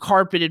around on the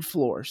carpeted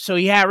floor, so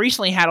he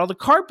recently had all the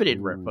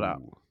carpeted ripped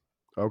up.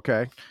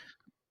 Okay.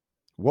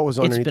 What was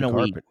underneath the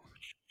carpet? Week.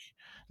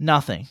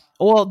 Nothing.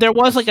 Well, there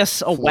was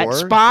a wet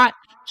spot.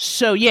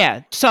 So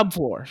yeah,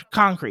 subfloor,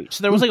 concrete.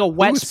 So there was a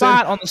wet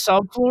spot on the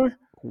subfloor.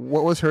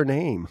 What was her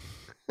name?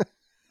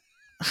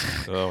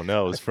 Oh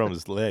no, it was from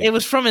his leg. It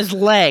was from his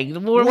leg.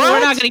 We're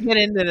not going to get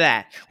into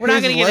that. We're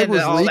not going to get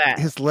into all that.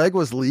 His leg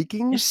was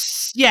leaking?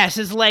 Yes,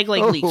 his leg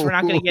leaks. We're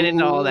not going to get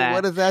into all that.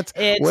 What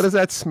does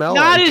that smell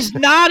like?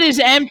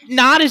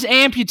 Not as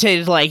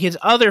amputated like his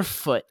other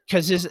foot,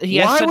 because he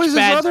has such his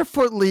bad. Other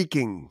foot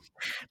leaking?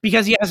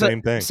 Because he has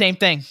same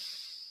thing.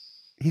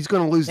 He's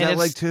going to lose that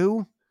leg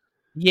too?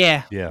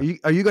 Yeah.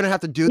 Are you going to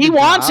have to do? He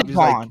wants it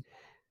gone.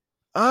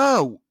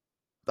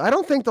 I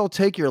don't think they'll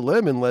take your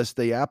limb unless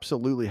they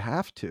absolutely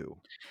have to.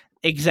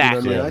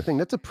 Exactly. You know what I mean? I think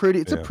that's a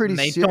pretty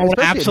They don't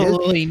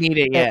absolutely need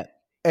it yet.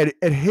 At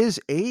his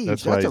age,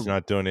 that's why he's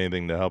not doing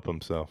anything to help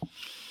himself.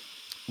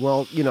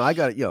 Well, I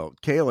got it.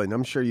 Caelan,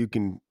 I'm sure you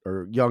can,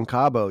 or Young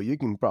Cabo, you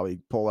can probably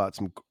pull out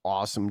some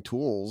awesome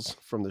tools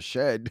from the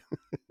shed.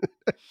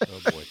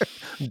 Oh boy!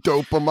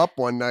 Dope them up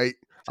one night.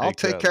 I'll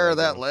take care of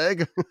that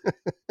leg.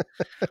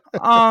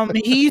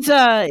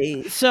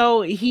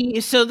 So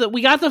that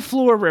we got the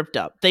floor ripped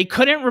up. They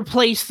couldn't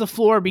replace the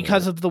floor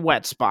because of the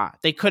wet spot.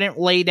 They couldn't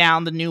lay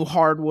down the new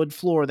hardwood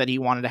floor that he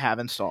wanted to have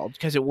installed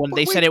because it wouldn't.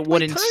 They said it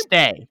wouldn't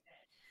stay.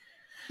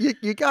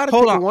 You got to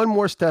take one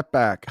more step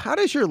back. How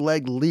does your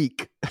leg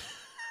leak?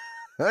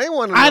 I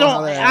want to know.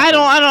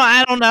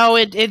 I don't know.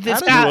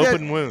 It's got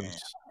open wounds.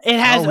 It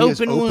has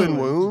open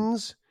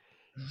wounds,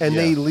 and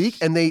they leak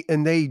and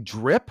they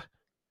drip.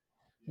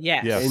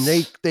 Yes. And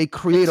they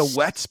create a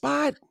wet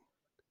spot?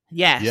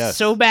 Yes.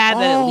 So bad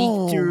that it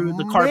leaked through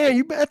the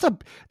carpet. Man,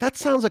 that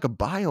sounds like a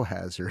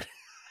biohazard.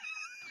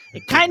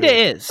 It kind of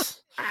is.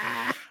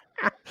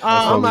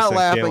 I'm not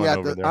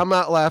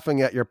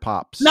laughing at your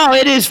pops. No,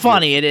 it is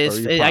funny. It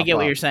is. I get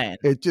what you're saying.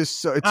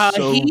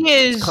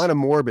 It's kind of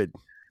morbid.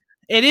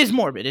 It is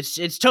morbid.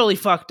 It's totally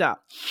fucked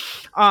up.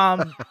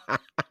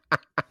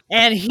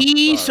 And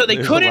they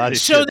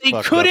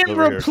couldn't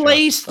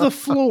replace the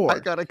floor. I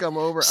gotta come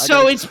over.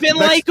 It's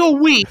been a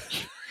week,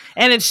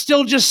 and it's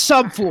still just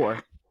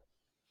subfloor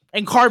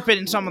and carpet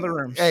in some of the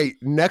rooms. Hey,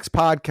 next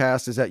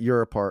podcast is at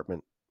your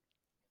apartment,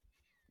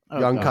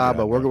 Young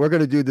Cabo. We're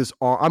gonna do this.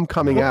 I'm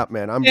coming out,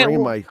 man. I'm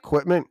bringing my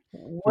equipment.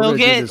 We'll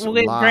get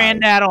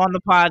Granddad on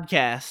the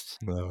podcast.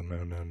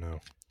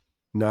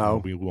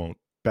 No, we won't.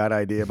 Bad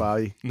idea,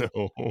 Bobby. No,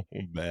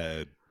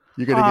 bad.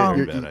 You're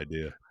gonna get bad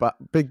idea. But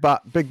Big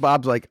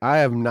Bob's like, I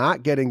am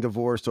not getting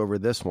divorced over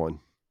this one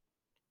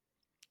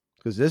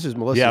because this is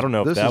Melissa. Yeah, I don't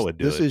know if that would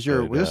do it. This is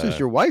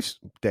your wife's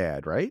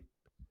dad, right?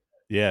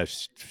 Yeah,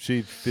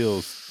 she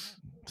feels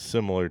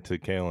similar to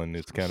Caelan.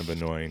 It's kind of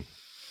annoying.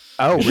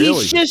 Oh,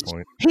 really?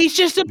 He's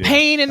just a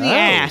pain in the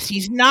ass.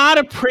 He's not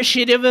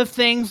appreciative of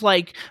things.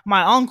 Like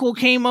my uncle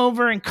came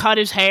over and cut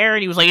his hair,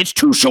 and he was like, "It's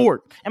too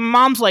short." And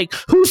Mom's like,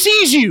 "Who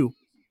sees you?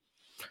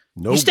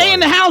 Nobody. You stay in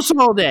the house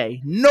all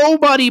day."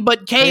 Nobody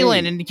but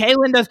Caelan, and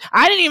Caelan does.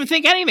 I didn't even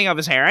think anything of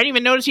his hair. I didn't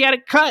even notice he had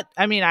a cut.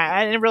 I mean,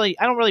 I don't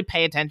really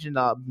pay attention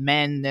to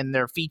men and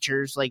their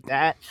features like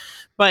that.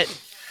 But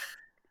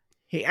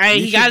he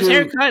got his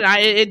hair cut.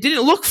 It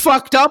didn't look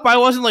fucked up. I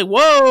wasn't like,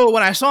 whoa,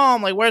 when I saw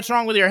him. Like, what's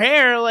wrong with your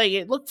hair? Like,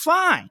 it looked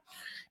fine.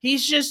 I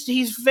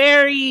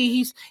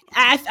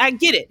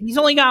get it. He's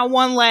only got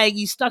one leg.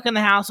 He's stuck in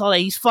the house all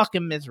day. He's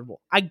fucking miserable.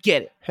 I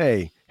get it.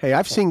 Hey,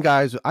 I've seen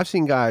guys,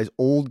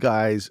 old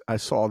guys. I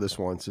saw this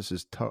once. This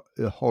is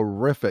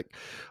horrific.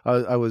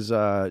 I was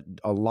a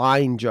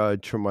line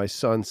judge for my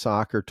son's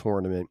soccer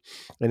tournament,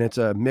 and it's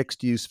a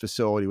mixed use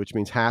facility, which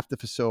means half the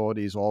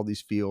facility is all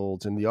these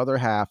fields, and the other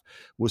half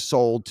was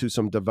sold to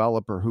some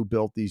developer who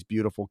built these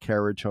beautiful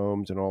carriage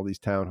homes and all these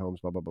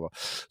townhomes, blah, blah, blah.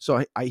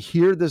 So I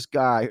hear this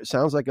guy, it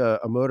sounds like a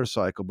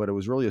motorcycle, but it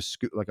was really a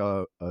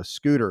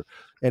scooter,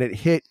 and it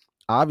hit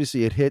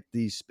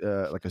these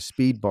like a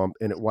speed bump,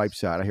 and it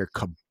wipes out. I hear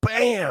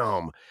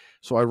kabam.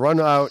 So I run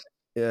out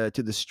to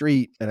the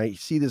street, and I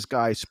see this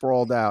guy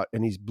sprawled out,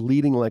 and he's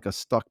bleeding like a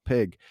stuck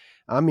pig.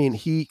 I mean,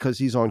 because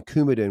he's on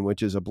Coumadin,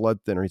 which is a blood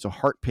thinner. He's a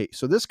heart patient.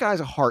 So this guy's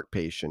a heart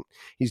patient.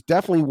 He's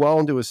definitely well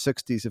into his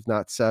 60s, if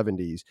not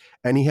 70s.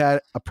 And he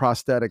had a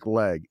prosthetic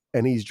leg,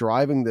 and he's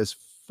driving this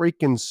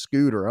freaking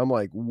scooter. I'm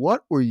like,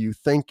 what were you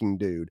thinking,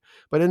 dude?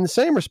 But in the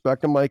same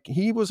respect, I'm like,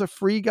 he was a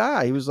free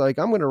guy. He was like,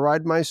 I'm going to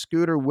ride my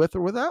scooter with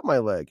or without my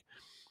leg.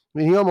 I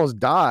mean, he almost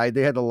died.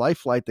 They had to life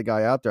flight the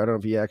guy out there. I don't know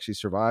if he actually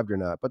survived or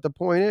not. But the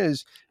point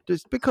is,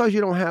 just because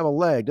you don't have a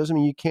leg doesn't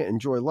mean you can't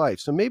enjoy life.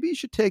 So maybe you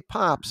should take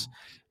Pops.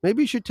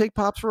 Maybe you should take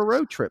Pops for a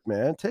road trip,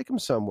 man. Take him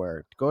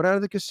somewhere. Go down to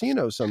the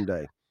casino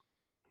someday.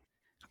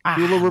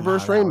 Do a little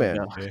reverse Rain Man.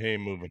 Yeah, he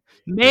ain't moving.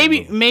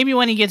 Maybe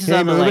when he gets his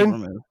other leg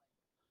removed.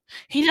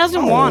 He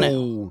doesn't want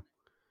it.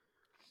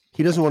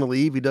 He doesn't want to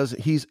leave. He does.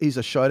 He's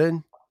a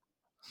shut-in.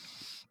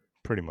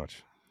 Pretty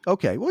much.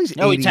 Okay. Well, he's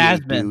 88, has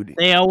been. Dude.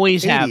 They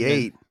always 88. Have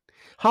been.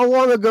 How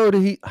long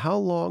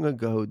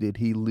ago did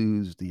he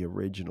lose the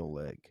original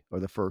leg or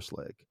the first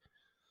leg?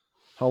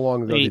 How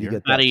long ago did he get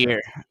that? About a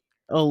year.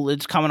 Oh,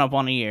 it's coming up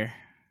on a year.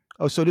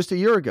 Oh, so just a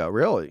year ago,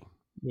 really?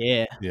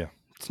 Yeah. Yeah.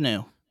 It's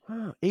new.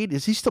 8.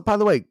 Is he still, by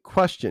the way,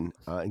 question,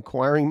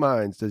 inquiring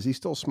minds, does he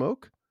still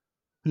smoke?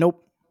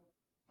 Nope.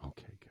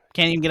 Okay, good.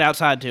 Can't even get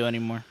outside to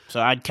anymore. So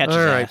I'd catch his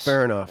ass. All right,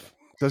 fair enough.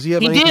 Does he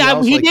have anything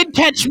else? He did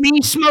catch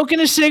me smoking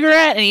a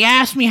cigarette, and he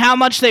asked me how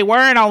much they were,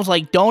 and I was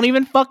like, don't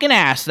even fucking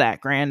ask that,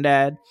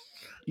 Granddad.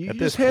 You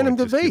just hand him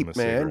the vape,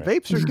 man.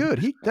 Vapes are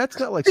good. That's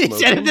not like smoking.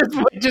 He said at this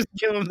point, just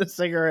give him the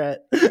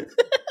cigarette.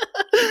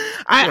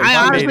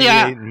 I honestly,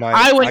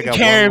 I wouldn't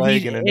care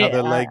if he and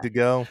another leg to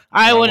go.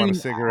 I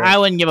wouldn't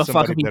give a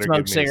fuck if he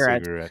smoked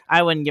cigarettes.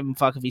 I wouldn't give a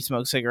fuck if he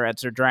smoked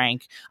cigarettes or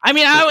drank. I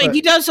mean,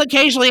 he does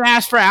occasionally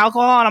ask for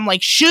alcohol, and I'm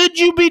like, should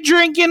you be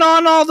drinking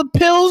on all the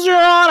pills you're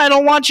on? I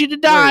don't want you to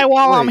die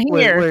while I'm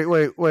here.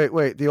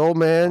 Wait. The old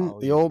man,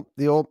 the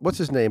old. What's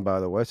his name, by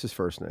the way? What's his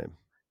first name?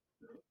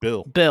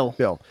 Bill.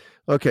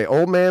 Okay,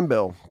 old man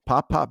Bill.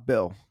 Pop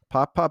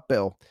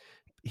Bill.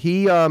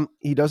 He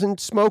doesn't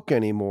smoke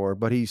anymore,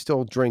 but he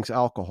still drinks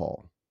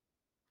alcohol.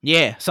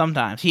 Yeah,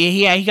 sometimes.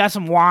 He got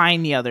some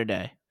wine the other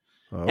day.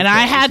 Okay. And I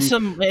had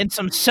some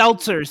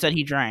seltzers that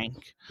he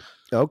drank.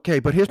 Okay,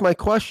 but here's my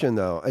question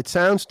though. It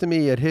sounds to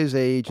me at his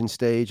age and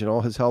stage and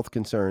all his health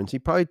concerns, he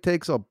probably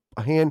takes a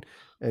hand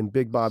and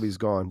Big Bobby's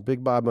gone.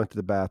 Big Bob went to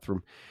the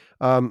bathroom.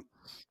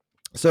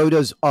 So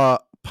does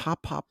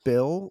Pop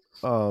Bill,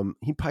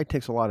 he probably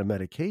takes a lot of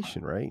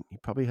medication, right? He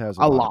probably has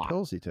a lot of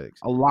pills he takes.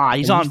 A lot.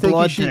 He's on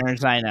blood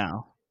thinners, I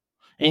know.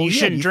 And you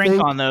shouldn't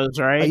drink on those,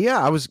 right? Yeah,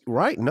 I was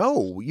right.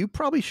 No, you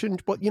probably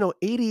shouldn't. But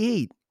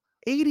 88.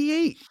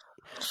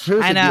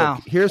 I know.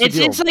 Here's the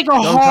deal. It's like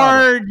a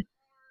hard.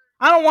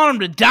 I don't want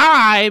him to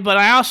die, but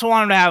I also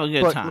want him to have a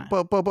good time.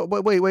 But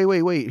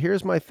wait.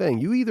 Here's my thing.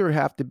 You either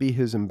have to be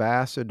his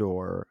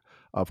ambassador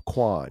of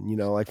Quan,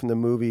 like from the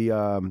movie,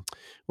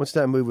 what's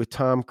that movie with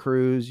Tom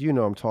Cruise? You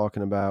know I'm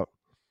talking about.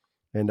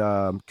 And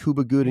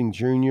Cuba Gooding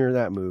Jr.,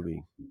 that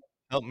movie.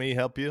 Help me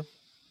help you.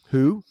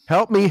 Who?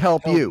 Help me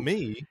help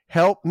you.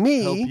 Help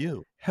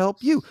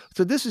you.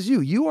 So this is you.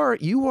 You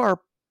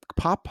are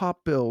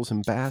Pop Bill's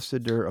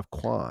ambassador of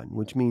Quan,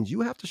 which means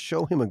you have to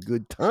show him a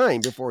good time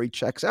before he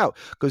checks out.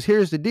 Because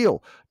here's the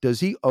deal.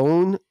 Does he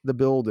own the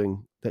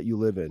building that you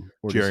live in?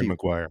 Or Jerry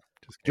Maguire.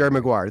 Jerry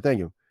Maguire, thank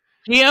you.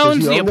 He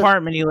owns the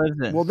apartment he lives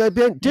in. Well,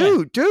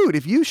 dude,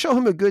 if you show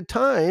him a good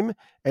time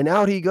and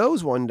out he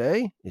goes one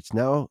day, it's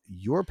now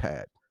your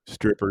pad.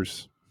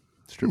 Strippers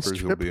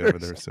will be over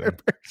there soon.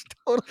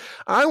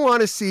 I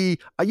want to see.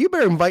 You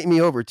better invite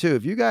me over too.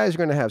 If you guys are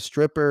going to have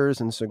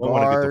strippers and cigars, I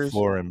want to get the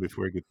floor in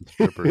before you get the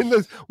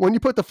strippers. When you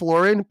put the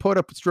floor in, put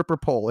a stripper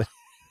pole in.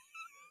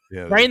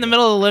 Yeah, right in the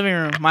middle of the living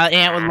room. My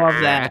aunt would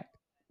love that.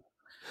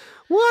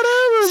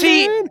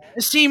 Whatever.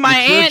 See, my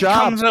aunt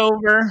comes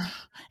over.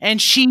 And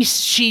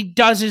she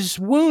does his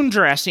wound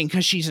dressing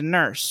because she's a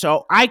nurse.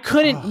 So I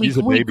couldn't.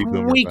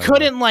 We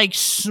couldn't like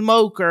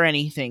smoke or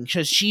anything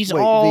because she's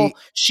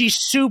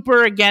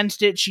super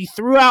against it. She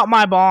threw out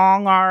my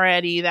bong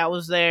already. That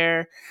was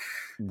there.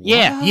 What?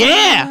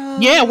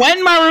 Yeah. Went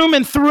in my room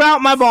and threw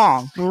out my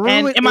bong.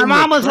 And my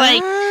mom was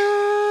like,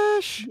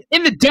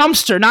 in the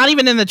dumpster, not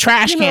even in the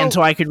trash can,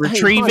 so I could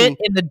retrieve it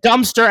in the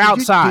dumpster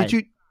outside.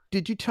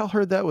 Did you tell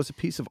her that was a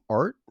piece of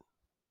art?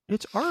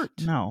 It's art.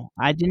 No,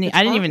 I didn't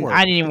even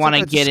want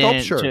to get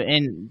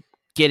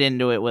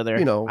into it with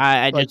her.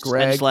 I just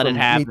let it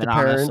happen.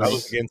 Honestly, I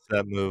was against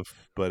that move,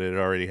 but it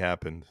already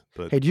happened.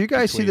 But hey, do you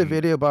guys see the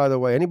video? By the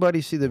way, anybody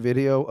see the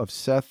video of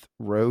Seth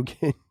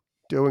Rogen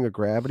doing a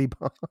gravity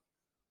bomb?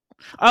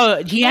 Oh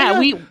yeah,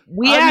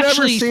 I've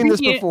never seen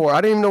this before.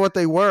 I didn't even know what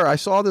they were. I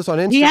saw this on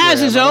Instagram. He has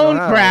his own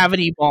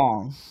gravity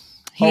bomb.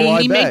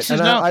 He makes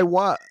his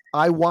own.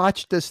 I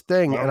watched this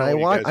thing, and I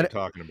watched. What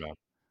talking about?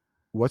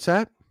 What's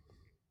that?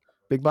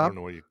 Big Bob? I don't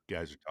know what you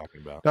guys are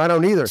talking about. No, I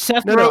don't either.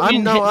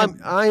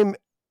 I'm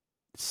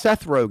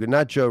Seth Rogen,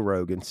 not Joe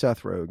Rogan.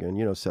 Seth Rogen.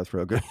 You know Seth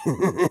Rogen.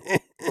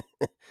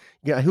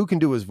 Yeah, who can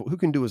do his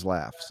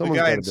laugh? Someone's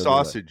the guy in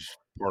Sausage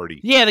Party.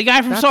 Yeah, the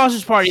guy from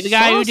Sausage Party. The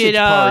guy who did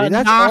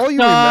That's all you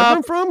remember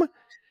him from?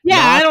 Yeah,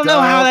 I don't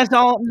know how up. that's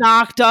all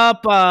knocked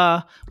up.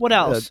 What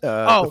else?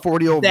 The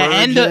 40-year-old the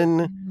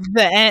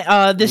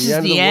virgin. This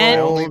is the I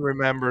end. only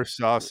remember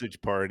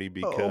Sausage Party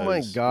because Oh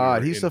my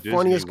God, he's the Disney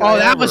funniest World.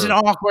 guy that ever. was an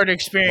awkward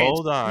experience.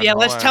 Hold on. Yeah,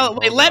 hold let's on, tell.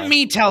 Wait, hold let on,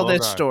 me tell hold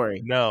this on.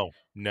 story. No.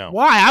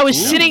 Why? I was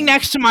Ooh. sitting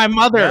next to my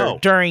mother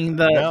during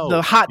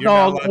the hot You're not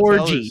dog allowed to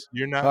tell orgy. this-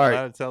 You're not All right.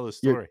 allowed to tell the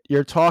story.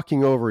 You're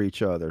talking over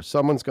each other.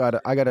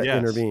 I got to Yes.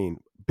 intervene.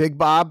 Big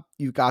Bob,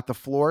 you got the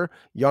floor.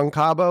 Young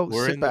Cabo,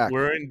 sit back.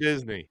 We're in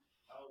Disney.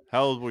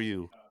 How old were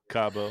you,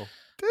 Cabo?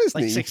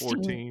 Disney. Like 16.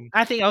 14?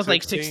 I think I was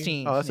like 16?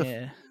 16. Oh, that's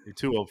yeah. You're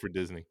too old for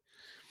Disney.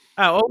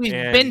 Oh, always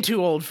And- been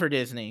too old for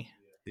Disney.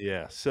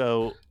 Yeah.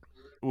 So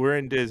we're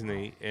in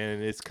Disney,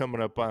 and it's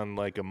coming up on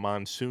like a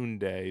monsoon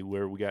day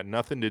where we got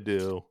nothing to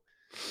do.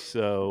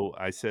 So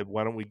I said,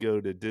 why don't we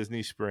go to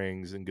Disney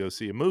Springs and go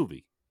see a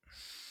movie?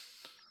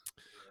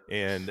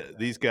 And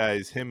these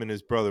guys, him and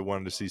his brother,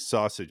 wanted to see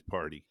Sausage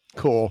Party.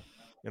 Cool.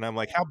 And I'm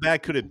like, how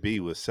bad could it be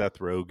with Seth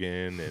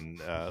Rogen and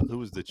who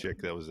was the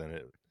chick that was in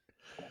it?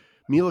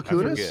 Mila I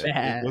Kunis?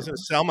 forget. Wasn't it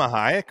Selma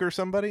Hayek or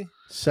somebody?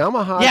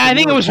 Selma Hayek. Yeah, I and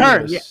think it Mila was her.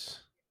 Kunis.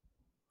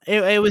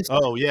 Yeah. It was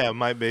Oh yeah,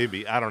 my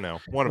baby. I don't know.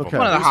 One of Okay. them.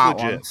 one of the It was hot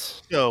legit.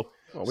 ones. So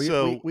Well,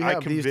 we I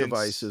have these convinced-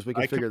 devices. We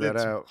can I figure that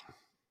convinced- out.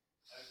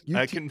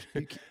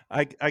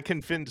 I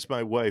convinced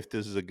my wife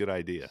this is a good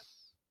idea.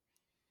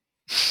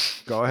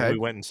 Go And ahead. we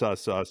went and saw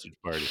Sausage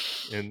Party,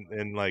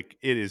 and like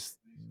it is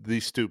the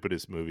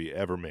stupidest movie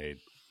ever made,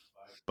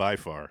 by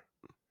far.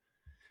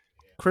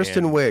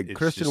 Kristen and Wiig. it's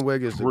Kristen just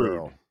Wiig is the crude.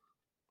 girl.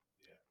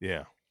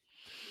 Yeah,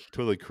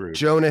 totally crude.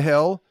 Jonah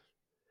Hill.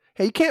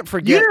 Hey, you can't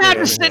forget. You didn't have to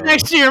man. sit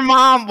next to your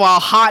mom while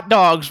hot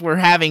dogs were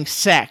having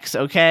sex,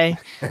 okay?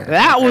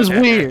 That was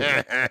weird.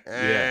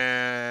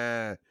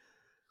 Yeah.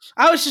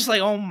 I was just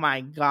like, oh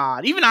my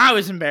God. Even I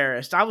was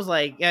embarrassed. I was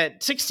like,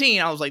 at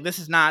 16, I was like, this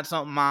is not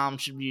something mom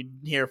should be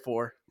here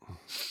for.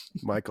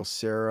 Michael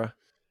Cera.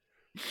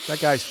 That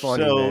guy's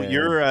funny. So man.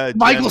 you're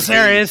Michael Gen Z,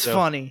 Cera is so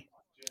funny.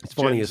 He's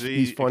funny Gen as Z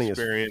he's funny as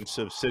experience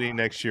of sitting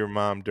next to your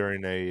mom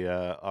during a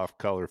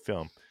off-color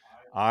film.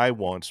 I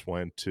once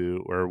went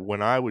to, or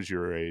when I was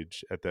your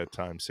age at that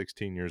time,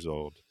 16 years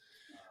old,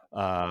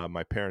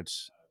 my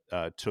parents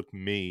took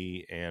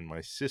me and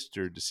my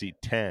sister to see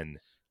 10.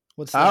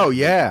 What's that? Oh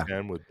yeah.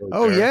 10 with Bo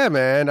Oh Derek. yeah,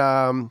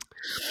 man.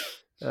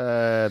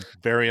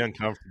 Very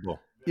uncomfortable.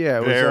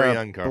 Yeah, it Very was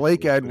uncomfortable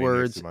Blake sitting next to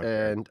Edwards my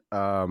parents.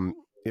 and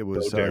it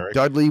was Bo Derek.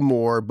 Dudley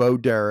Moore, Bo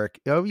Derek.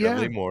 Oh yeah,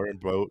 Dudley Moore and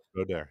Bo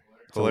Derek.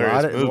 It's a Hilarious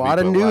lot of, movie, lot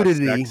of but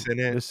nudity. sex in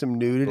it. There's some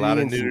nudity. A lot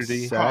of and some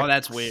nudity. sex. Oh,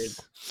 that's weird.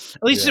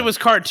 At least Yeah. it was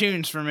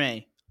cartoons for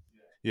me.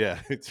 Yeah,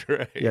 that's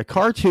right. Yeah,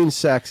 cartoon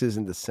sex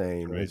isn't the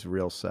same Right. as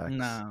real sex.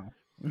 No.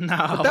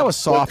 But that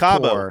was Well, soft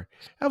Cabo. core.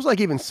 That was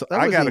like even. That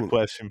I was got even, a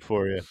question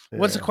for you.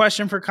 What's the yeah,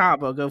 question for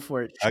Cabo? Go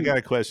for it. I Shoot. got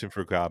a question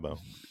for Cabo.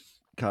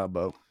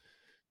 Cabo.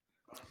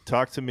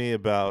 Talk to me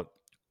about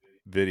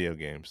video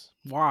games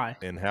Why?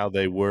 and how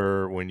they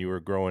were when you were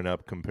growing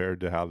up compared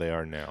to how they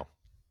are now.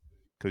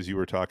 Because you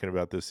were talking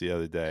about this the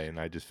other day, and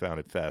I just found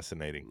it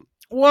fascinating.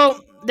 Well,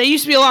 they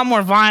used to be a lot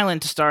more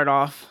violent to start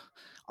off.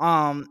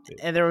 And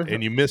there was.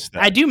 And you missed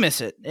that. I do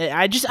miss it.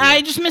 I just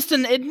missed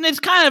it's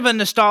kind of a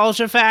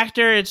nostalgia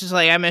factor. It's just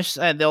like I miss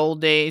the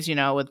old days,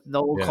 with the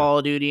old Yeah. Call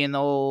of Duty and the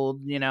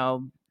old,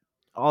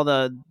 all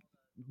the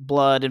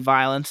blood and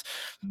violence.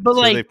 But So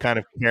like, they've kind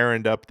of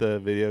parented up the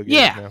video games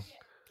Yeah. now.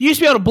 you used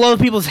to be able to blow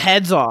people's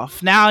heads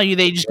off. Now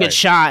they just Right. get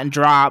shot and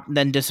drop and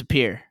then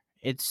disappear.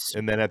 It's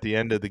And then at the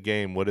end of the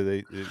game, what do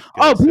they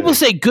people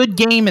say good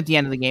game at the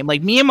end of the game.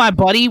 Like me and my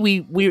buddy,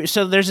 we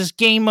so there's this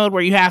game mode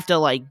where you have to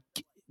like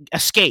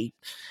escape.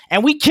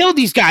 And we killed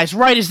these guys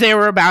right as they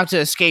were about to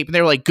escape, and they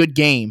were like, good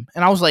game.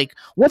 And I was like,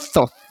 what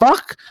the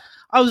fuck?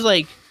 I was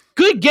like,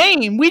 good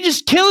game. We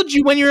just killed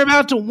you when you were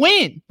about to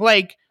win.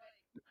 Like,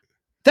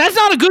 that's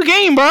not a good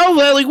game, bro.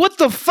 Like, what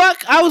the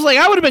fuck? I was like,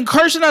 I would have been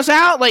cursing us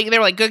out. Like, they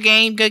were like, good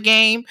game, good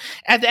game.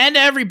 At the end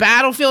of every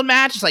Battlefield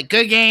match, it's like,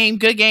 good game,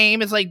 good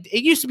game. It's like,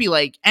 it used to be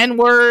like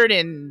N-word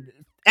and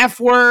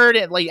F-word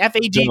and like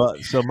F-A-G.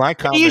 So my It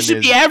comment used to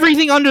is be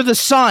everything under the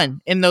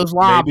sun in those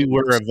lobbies. maybe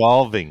we're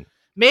evolving.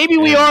 Maybe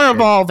we are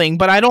evolving,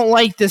 but I don't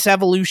like this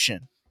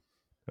evolution.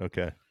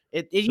 Okay.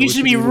 It So used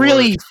to we be should be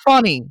really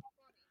funny.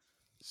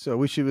 So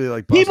we should be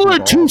like People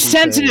busting are too balls and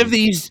sensitive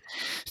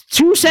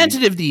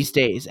saying, these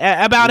days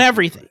about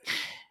everything.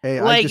 Hey,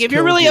 I like, just if you're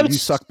killed really you, ups- you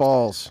suck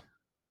balls.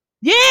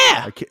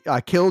 Yeah.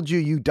 I killed you.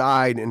 You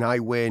died, and I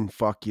win.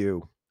 Fuck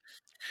you.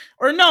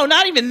 Or no,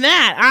 not even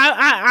that.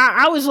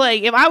 I was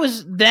like, if I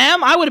was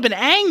them, I would have been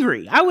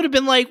angry. I would have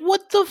been like,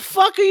 what the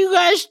fuck are you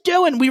guys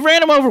doing? We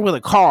ran them over with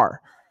a car.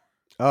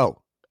 Oh,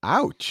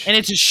 ouch. And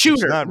it's a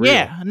shooter. not real.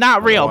 Yeah,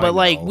 not real, I but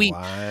like know,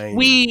 I know.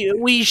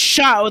 we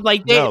shot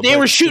like they No, but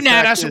were the shooting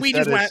at fact us is and we that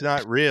just went it's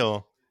not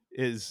real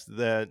is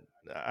that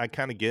I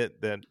kind of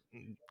get that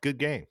good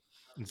game.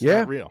 It's Yeah.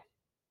 not real.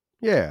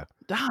 Yeah.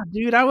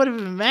 Dude, I would have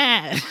been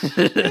mad.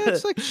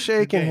 It's like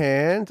shaking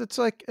hands. It's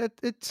like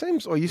it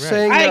seems. Are you Right.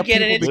 saying I that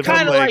get it. people It's Live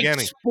kind of on like Leg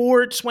Any.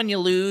 sports. When you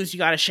lose, you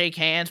got to shake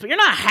hands, but you're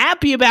not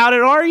happy about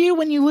it, are you?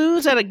 When you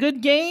lose at a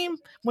good game,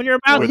 when you're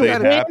about Were to they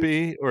win,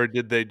 happy, or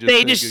did they just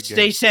say good game?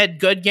 they said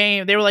good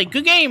game. They were like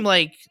good game,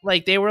 like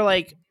they were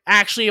like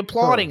actually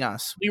applauding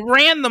us. We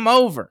ran them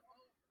over.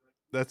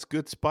 That's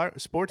good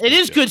sportsmanship. It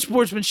is good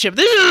sportsmanship.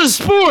 This is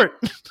a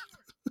sport.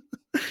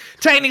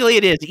 Technically,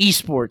 it is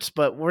esports,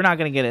 but we're not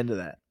going to get into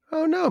that.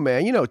 Oh no,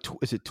 man! You know,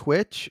 is it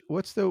Twitch?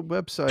 What's the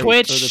website?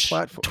 Twitch, or the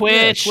platform?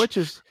 Twitch. Yeah, Twitch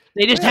is.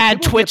 They just Yeah,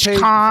 had people get paid-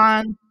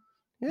 TwitchCon.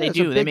 Yeah, They it's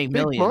do. a They big, make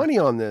big millions. money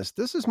on this.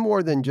 This is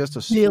more than just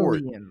a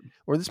sport,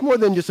 or this is more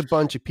than just a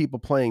bunch of people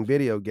playing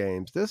video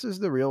games. This is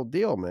the real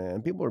deal,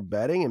 man. People are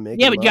betting and making.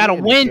 Yeah, but you got to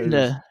money, and win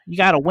there's- to be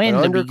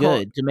undercard-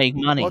 good to make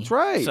money. Well, that's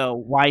right. So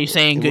why are you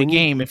saying And good when you-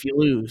 game if you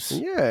lose?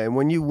 Yeah, and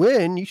when you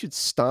win, you should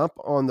stomp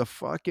on the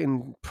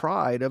fucking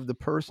pride of the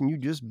person you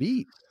just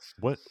beat.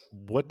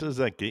 What does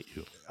that get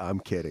you? I'm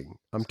kidding.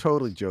 I'm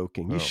totally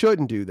joking. You Oh.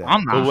 shouldn't do that.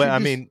 I'm not. But You I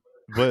should mean,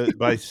 but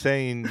by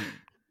saying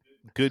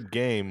good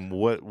game,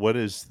 what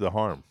is the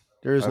harm?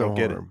 there is I no don't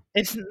get it. harm.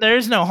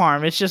 There's no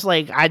harm. It's just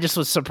like I just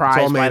was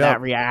surprised by made that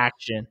up.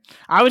 reaction.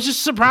 I was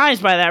just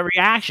surprised by that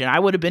reaction. I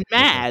would have been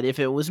mad if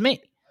it was me.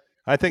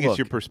 I think Look, it's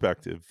your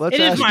perspective. Let's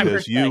It is ask my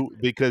you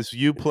because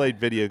you played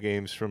video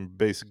games from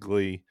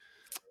basically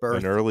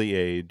birth. an early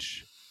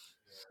age,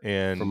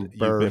 and From you've been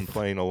birth.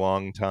 playing a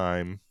long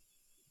time,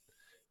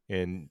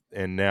 and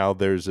now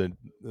there's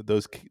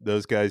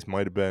those guys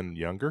might have been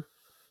younger.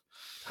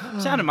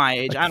 Sounded my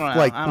age. I don't know.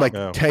 Like I don't like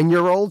know.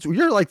 10-year-olds.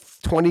 You're like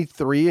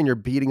 23 and you're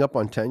beating up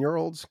on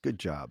 10-year-olds. Good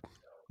job.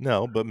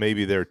 No, but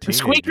maybe they're the teenagers.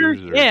 squeaker. or-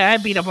 Yeah, I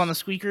beat up on the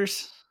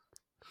squeakers.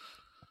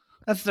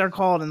 That's what they're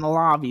called in the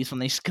lobbies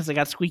because they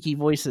got squeaky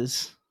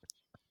voices.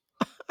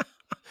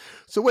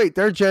 So wait,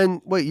 you're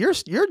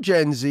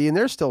Gen Z and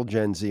they're still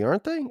Gen Z,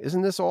 aren't they?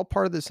 Isn't this all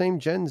part of the same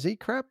Gen Z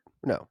crap?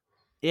 No.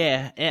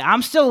 Yeah,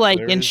 I'm still like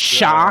There in is,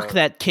 shock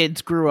that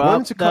kids grew up.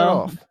 When's it cut though.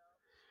 off?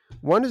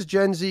 When is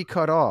Gen Z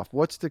cut off?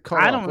 What's the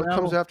cutoff? I don't What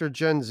comes know. after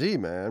Gen Z,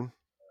 man?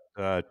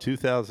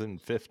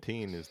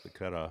 2015 is the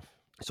cutoff.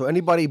 So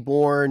anybody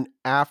born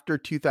after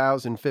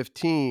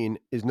 2015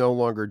 is no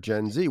longer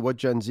Gen Z. What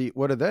Gen Z?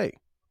 What are they?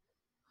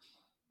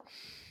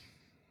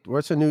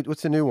 What's the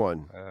new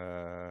one?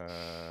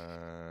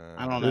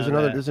 I don't There's know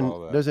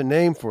another. There's a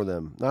name for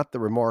them. Not the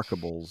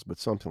Remarkables, but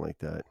something like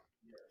that.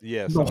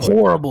 Yeah, The something like that.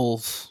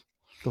 horribles.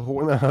 The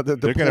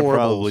They're going to deplorables.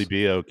 probably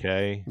be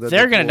okay.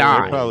 They're gonna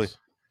die. Probably.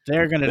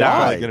 They're gonna They're die.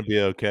 probably going to be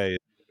okay.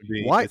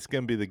 Why? It's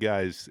going to be the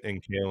guys in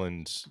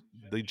Caelan's.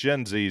 The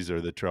Gen Zs are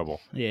the trouble.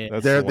 Yeah,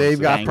 That's They're- the ones they've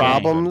that got have been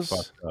problems.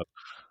 fucked up.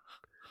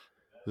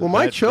 Well,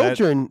 my That-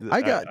 children, that-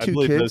 I got two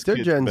believe kids. those They're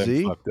kids Gen have been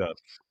Z. fucked up.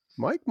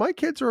 My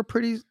kids are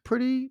pretty.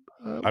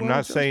 I'm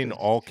not saying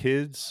all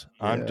kids.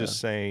 I'm Yeah. just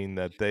saying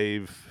that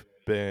they've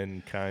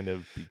been kind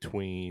of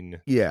between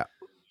Yeah.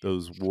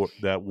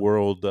 that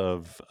world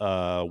of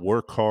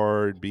work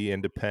hard, be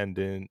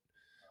independent.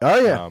 Oh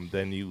yeah.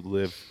 Then you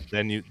live.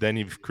 Then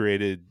you've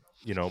created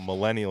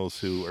millennials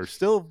who are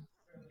still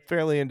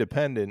fairly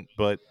independent,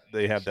 but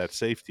they have that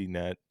safety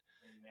net.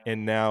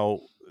 And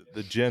now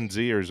the Gen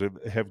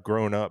Zers have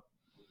grown up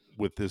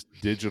with this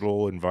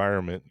digital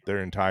environment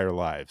their entire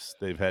lives.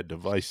 They've had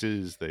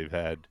devices. They've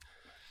had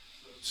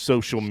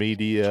social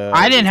media.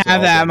 I didn't It's have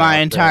all that been my out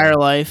there. entire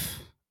life.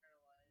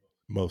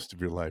 Most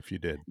of your life, you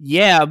did.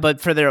 Yeah,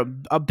 but for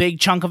a big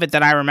chunk of it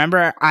that I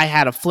remember, I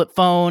had a flip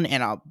phone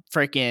and a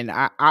freaking.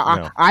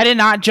 No. I did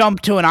not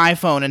jump to an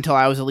iPhone until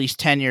I was at least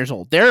 10 years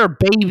old. There are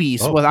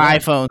babies Oh, with wow.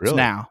 iPhones Really?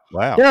 now.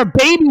 Wow. There are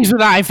babies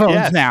with iPhones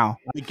Yes. now.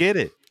 I get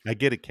it,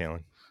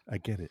 Caelan. I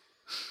get it.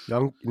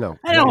 No.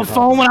 I didn't have a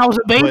phone when I was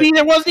a baby. But-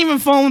 There wasn't even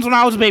phones when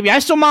I was a baby. I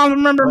still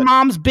remember But-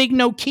 mom's big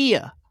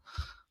Nokia.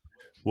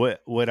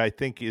 What I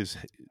think is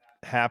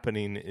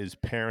happening is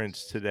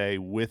parents today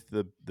with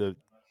the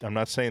I'm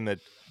not saying that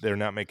they're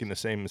not making the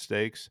same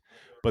mistakes,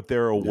 but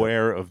they're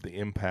aware of the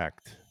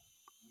impact.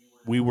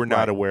 We were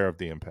not Right. aware of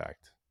the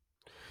impact.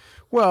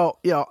 Well,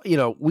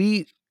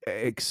 we.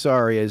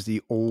 Sorry, as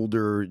the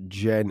older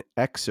Gen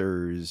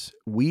Xers,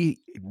 we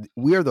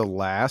are the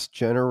last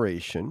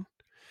generation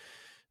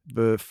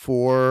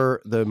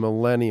before the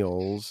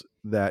millennials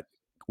that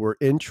were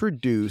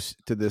introduced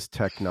to this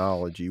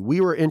technology.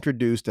 We were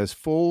introduced as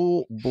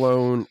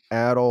full-blown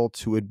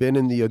adults who had been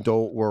in the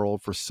adult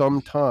world for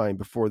some time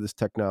before this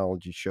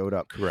technology showed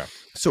up. Correct.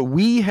 So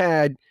we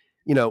had,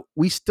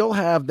 we still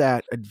have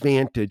that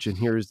advantage, and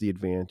here's the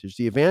advantage.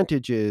 The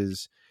advantage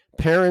is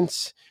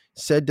parents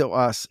said to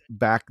us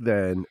back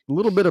then, a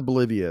little bit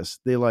oblivious,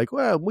 they're like,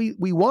 well, we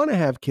want to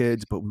have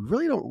kids, but we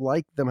really don't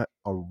like them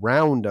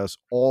around us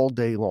all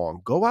day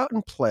long. Go out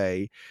and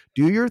play,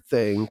 do your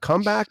thing,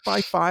 come back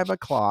by 5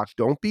 o'clock,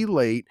 don't be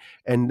late,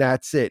 and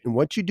that's it. And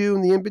what you do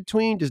in the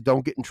in-between, just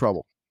don't get in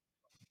trouble.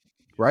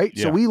 Right?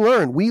 Yeah. So we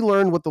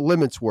learned what the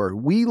limits were.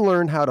 We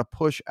learned how to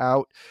push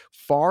out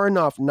far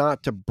enough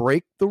not to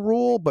break the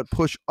rule, but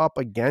push up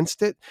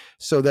against it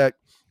so that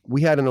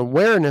we had an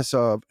awareness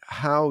of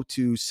how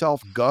to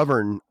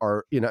self-govern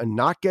our, and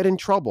not get in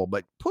trouble,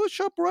 but push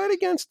up right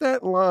against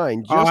that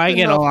line just I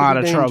get a enough lot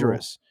to be of trouble.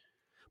 dangerous.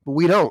 But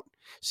we don't.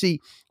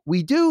 See,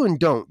 we do and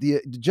don't. The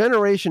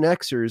Generation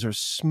Xers are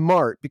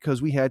smart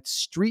because we had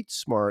street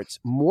smarts,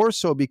 more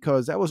so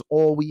because that was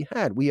all we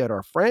had. We had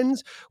our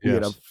friends. We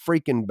had a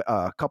freaking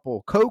couple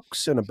of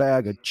Cokes and a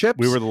bag of chips.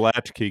 We were the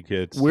latchkey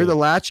kids. We're the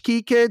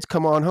latchkey kids.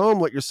 Come on home,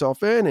 let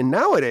yourself in. And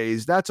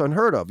nowadays, that's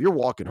unheard of. You're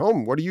walking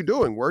home. What are you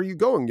doing? Where are you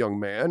going, young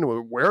man?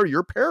 Where are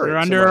your parents? You're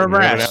under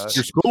arrest.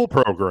 Your school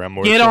program.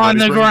 Where get on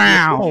the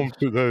ground.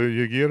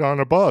 You get on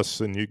a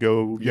bus and you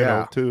go,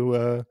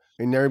 to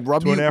and they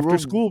rub to an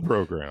after-school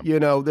program.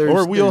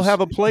 Or we'll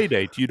have a play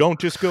date. You don't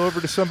just go over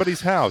to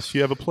somebody's house.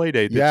 You have a play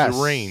date that's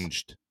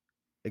arranged.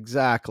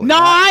 Exactly. No,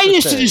 I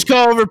used to just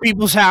go over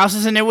people's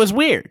houses, and it was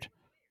weird.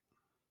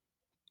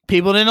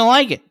 People didn't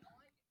like it.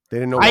 They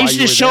didn't know. I used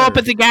to show up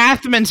at the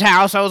Gathman's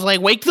house. I was like,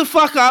 "Wake the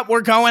fuck up!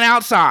 We're going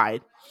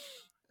outside."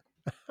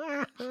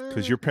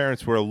 Because your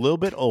parents were a little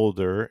bit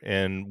older,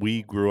 and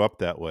we grew up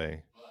that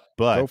way.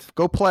 But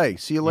go play.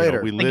 See you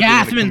later. The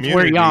Gathmans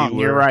were young.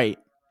 You're right.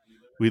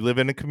 We live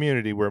in a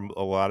community where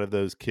a lot of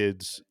those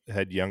kids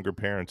had younger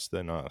parents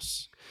than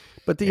us.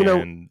 But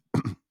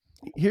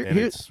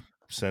it's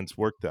since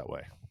worked that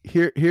way.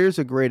 Here's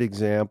a great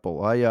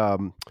example.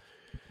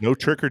 No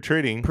trick or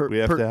treating. We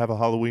have to have a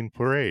Halloween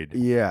parade.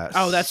 Yes.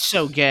 Oh, that's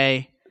so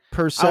gay.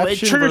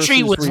 Perception trick or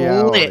treat was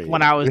lit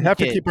when I was. We have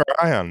to keep our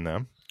eye on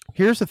them.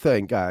 Here's the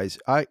thing, guys.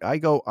 I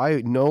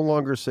no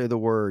longer say the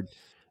word,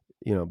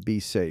 be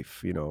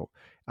safe.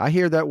 I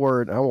hear that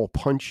word, I will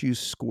punch you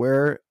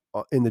square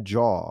in the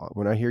jaw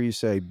when I hear you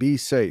say be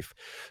safe,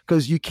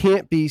 because you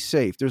can't be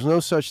safe. There's no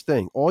such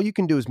thing. All you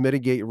can do is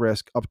mitigate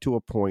risk up to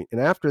a point,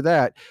 and after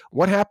that,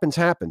 what happens.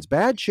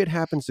 Bad shit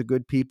happens to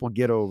good people.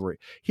 Get over it.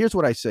 Here's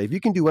what I say: if you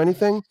can do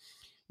anything,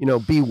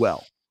 be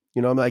well.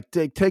 I'm like,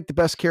 take the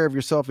best care of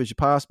yourself as you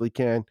possibly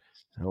can.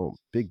 Oh,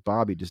 Big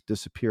Bobby just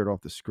disappeared off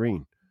the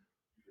screen.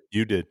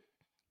 You did.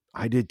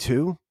 I did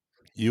too.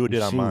 You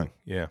did on mine.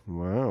 Yeah.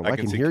 Wow. I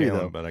can see hear Caelan, you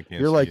though. But I can't.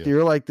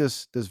 You're like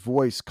this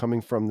voice coming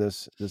from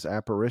this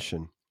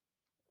apparition.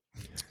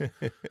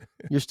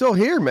 You're still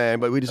here, man,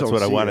 but we just That's don't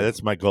see what I wanted. you.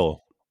 That's my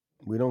goal.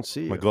 We don't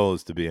see My goal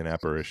is to be an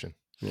apparition.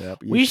 Yeah.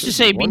 We used to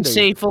say be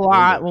safe a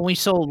lot when we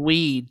sold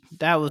weed.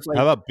 That was like.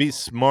 How about be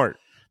smart?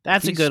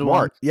 That's a good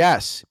one.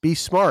 Yes. Be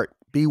smart.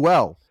 Be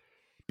well.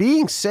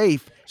 Being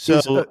safe.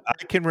 So I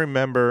can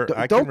remember.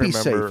 Don't be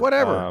safe.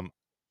 Whatever.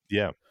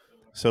 Yeah.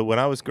 So when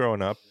I was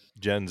growing up,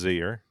 Gen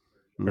Zer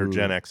or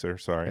Gen Xer,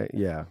 sorry.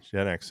 Yeah.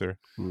 Gen Xer.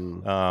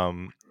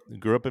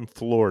 Grew up in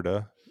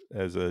Florida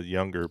as a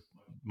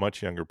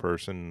much younger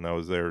person. And I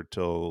was there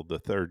till the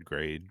 3rd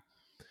grade.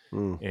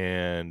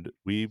 And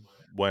we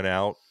went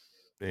out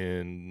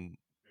in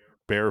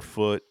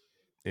barefoot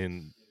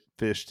and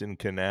fished in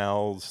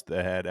canals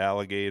that had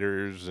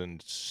alligators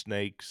and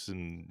snakes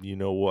and you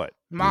know what.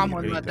 Mom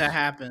would let that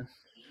happen.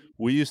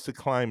 We used to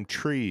climb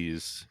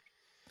trees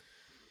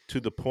to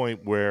the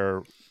point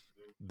where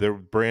the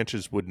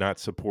branches would not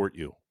support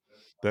you.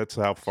 That's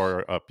how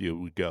far up you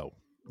would go.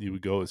 You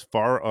would go as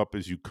far up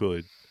as you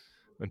could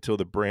until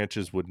the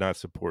branches would not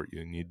support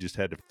you, and you just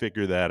had to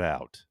figure that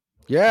out.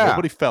 Yeah.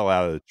 Nobody fell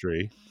out of the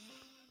tree.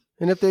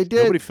 And if they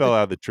did... Nobody fell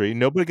out of the tree.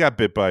 Nobody got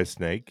bit by a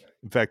snake.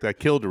 In fact, I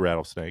killed a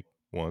rattlesnake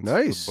once.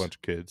 Nice. With a bunch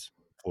of kids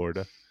in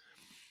Florida.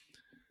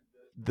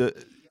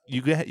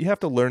 You have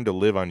to learn to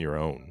live on your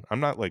own. I'm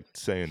not like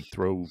saying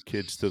throw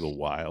kids to the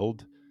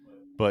wild,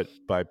 but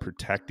by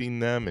protecting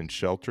them and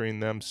sheltering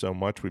them so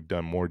much, we've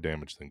done more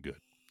damage than good.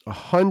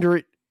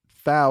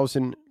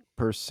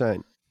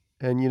 100,000%.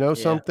 And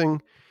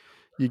something,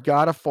 you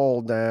gotta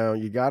fall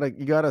down. You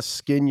gotta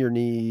skin your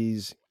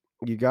knees.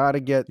 You gotta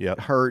get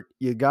hurt.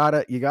 You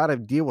gotta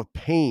deal with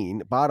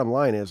pain. Bottom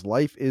line is,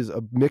 life is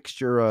a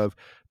mixture of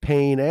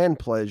pain and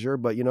pleasure.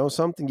 But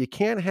something, you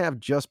can't have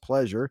just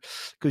pleasure,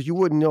 because you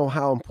wouldn't know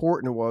how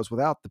important it was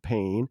without the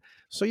pain.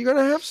 So you're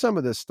gonna have some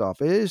of this stuff.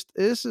 This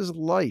is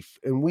life,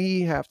 and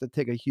we have to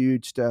take a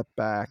huge step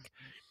back.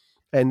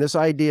 And this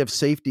idea of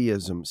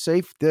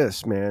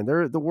safetyism, man.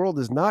 The world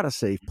is not a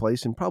safe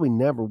place, and probably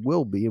never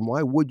will be. And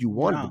why would you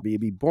want it to be?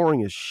 It'd be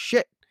boring as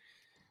shit.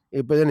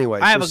 But anyway,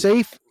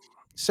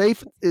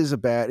 safe is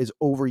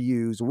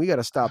overused, and we got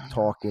to stop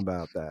talking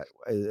about that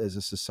as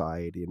a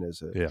society and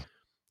as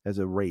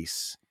a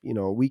race.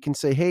 We can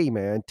say, hey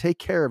man, take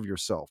care of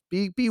yourself,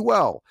 be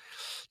well,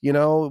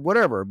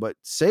 whatever, but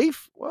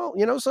safe, well,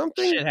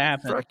 something shit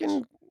happens.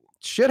 Freaking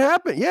shit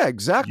happen. Yeah,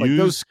 exactly.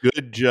 Use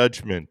good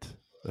judgment.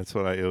 That's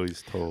what I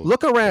always told.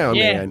 Look around,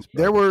 man.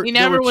 He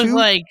never was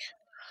like,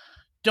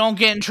 don't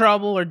get in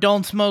trouble or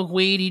don't smoke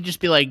weed. He'd just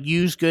be like,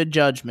 use good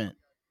judgment.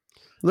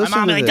 Listen, my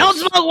mom would be like, don't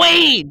smoke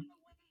weed.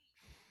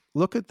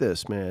 Look at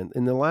this, man.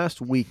 In the last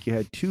week, you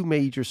had 2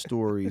 major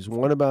stories.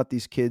 One about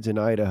these kids in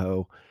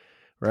Idaho,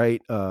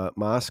 right?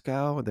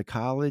 Moscow, the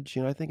college,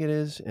 I think it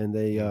is. And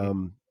they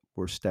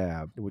were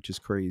stabbed, which is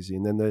crazy.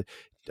 And then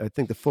I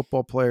think the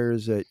football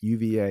players at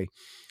UVA,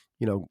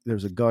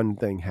 there's a gun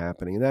thing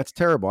happening. And that's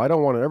terrible. I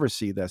don't want to ever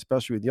see that,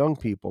 especially with young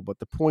people. But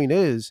the point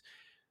is,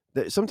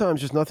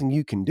 sometimes there's nothing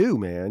you can do,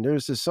 man.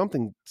 There's just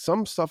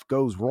some stuff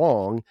goes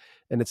wrong,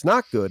 and it's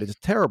not good. It's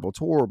terrible. It's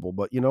horrible.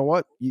 But you know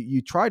what?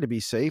 You try to be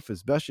safe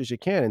as best as you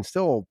can, and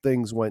still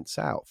things went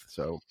south.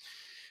 So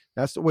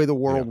that's the way the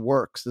world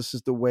works. This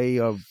is the way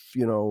of,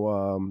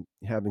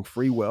 having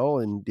free will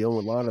and dealing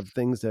with a lot of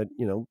things that,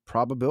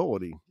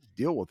 probability.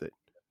 Deal with it.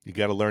 You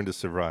got to learn to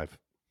survive.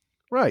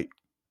 Right.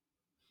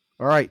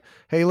 All right.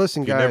 Hey,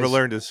 listen, if you guys. never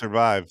learn to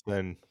survive,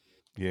 then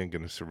you ain't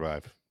going to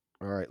survive.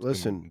 All right.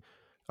 Listen,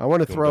 I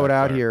want to throw it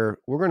out here.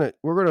 We're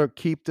gonna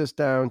keep this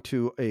down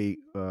to a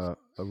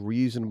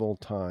reasonable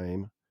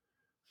time.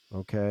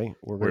 Okay.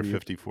 We're at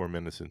 54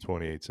 minutes and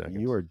 28 seconds.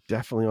 You are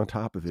definitely on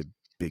top of it,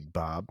 Big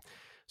Bob.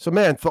 So,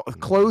 man,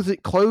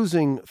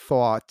 closing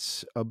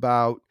thoughts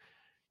about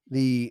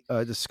the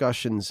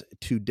discussions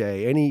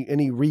today.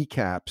 Any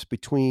recaps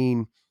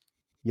between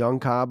Young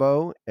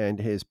Cabo and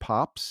his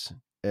pops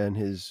and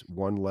his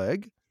one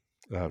leg?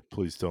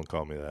 Please don't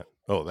call me that.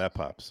 Oh, that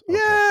pops. Okay.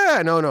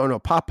 Yeah, no.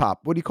 Pop.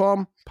 What do you call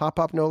him?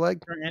 Pop, no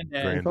leg?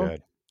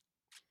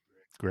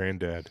 Granddad.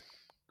 Granddaddy,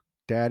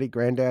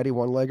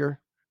 one legger?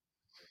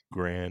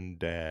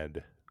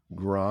 Granddad.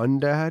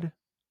 Granddad.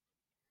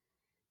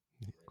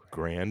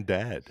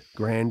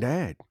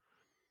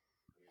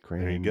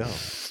 There you go.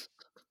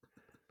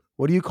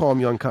 What do you call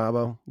him, Young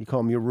Cabo? You call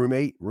him your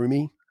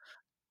roomie?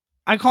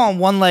 I call him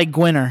one leg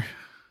Gwinner.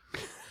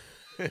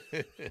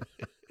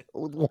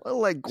 One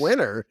leg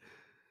Gwinner?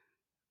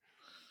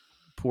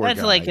 Poor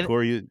That's guy. like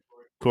Corey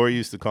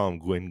used to call him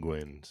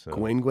Gwyn. So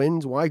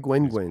Gwyn? Why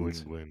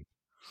Gwyn?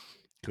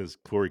 Because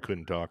Corey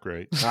couldn't talk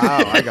right. Oh,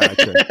 I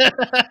gotcha.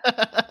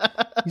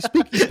 You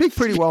speak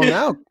pretty well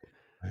now.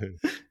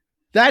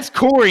 That's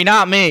Corey,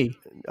 not me.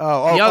 The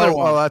other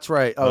one. That's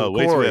right.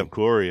 Wait till we have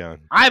Corey on.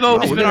 I've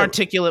always been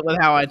articulate with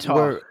how I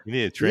talk. You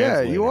need a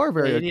translator. Yeah, you are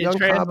very Young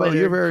Cabo.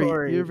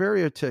 You're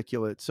very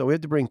articulate. So you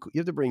have to bring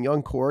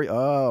young Corey.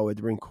 Oh, we have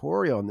to bring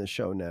Corey on this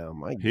show now.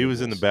 My goodness. He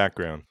was in the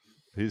background.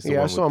 I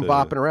saw him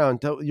bopping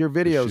around. Your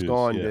video's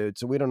gone, dude.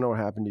 So we don't know what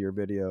happened to your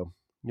video.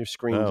 Your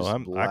screen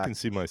just black. I can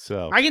see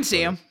myself. I can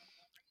see him.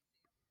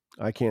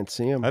 I can't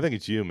see him. I think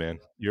it's you, man.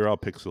 You're all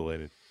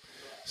pixelated.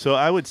 So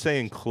I would say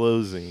in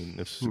closing,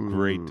 this is a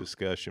great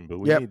discussion, but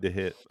we need to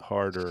hit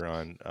harder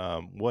on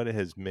what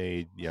has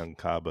made Young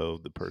Cabo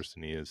the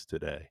person he is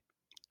today.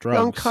 Drugs.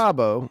 Young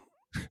Cabo.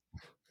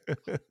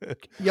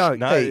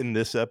 Not in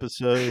this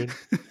episode.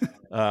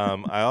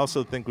 I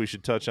also think we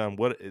should touch on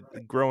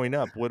growing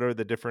up, what are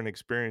the different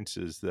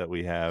experiences that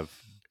we have,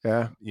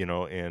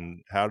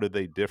 and how do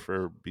they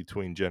differ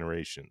between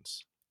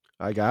generations?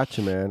 I got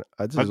you, man.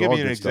 I'll give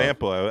you an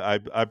example.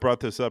 I brought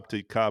this up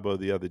to Cabo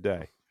the other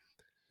day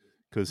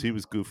because he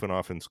was goofing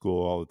off in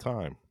school all the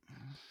time.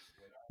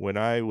 When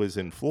I was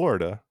in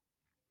Florida,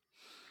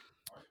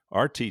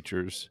 our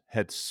teachers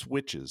had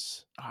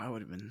switches. Oh, I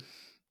would have been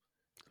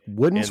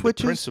wooden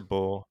switches. The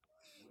principal,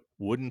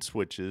 wooden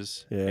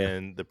switches,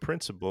 and the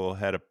principal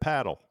had a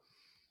paddle.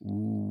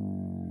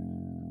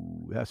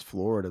 Ooh, that's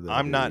Florida, though.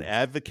 I'm not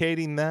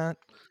advocating that,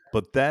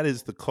 but that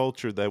is the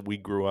culture that we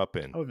grew up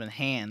in. I would have been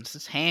hands.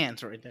 It's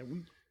hands right there.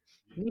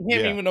 You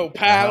hit me with no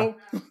paddle.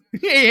 You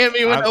hit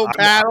me with no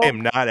paddle. I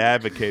am not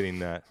advocating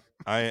that.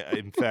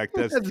 In fact,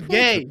 that's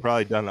gay.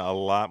 Probably done a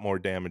lot more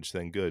damage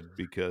than good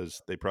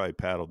because they probably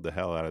paddled the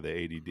hell out of the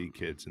ADD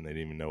kids and they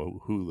didn't even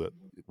know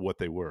what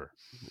they were.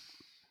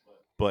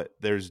 But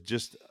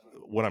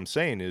what I'm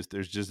saying is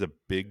there's just a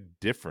big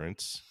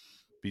difference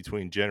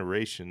between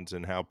generations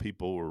and how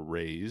people were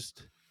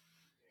raised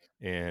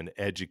and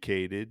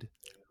educated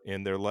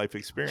in their life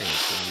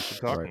experience. And we should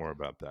talk more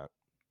about that.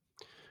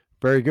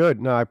 Very good.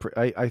 No,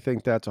 I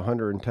think that's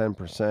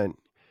 110%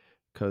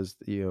 because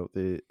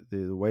the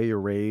way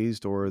you're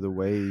raised or the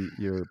way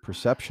your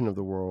perception of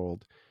the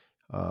world.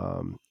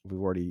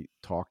 We've already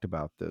talked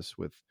about this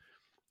with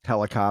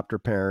helicopter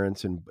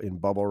parents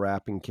and bubble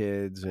wrapping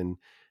kids, and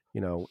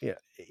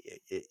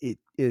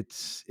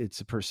it's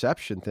a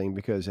perception thing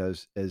because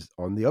as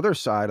on the other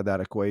side of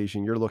that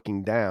equation, you're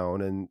looking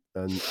down, and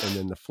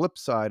then the flip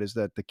side is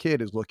that the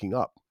kid is looking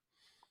up.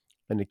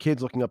 And the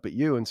kid's looking up at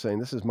you and saying,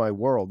 this is my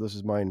world. This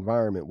is my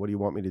environment. What do you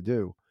want me to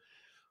do?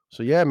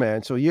 So, yeah,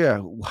 man. So,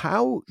 yeah.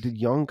 How did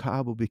Young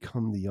Cabo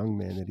become the young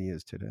man that he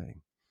is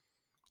today?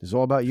 This is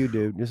all about you,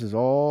 dude. This is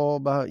all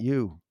about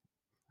you.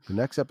 The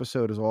next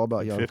episode is all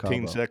about Young Cabo.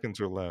 15 seconds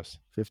or less.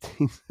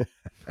 15.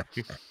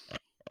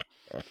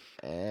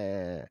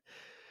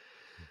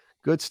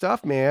 Good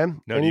stuff,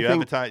 man. No, do you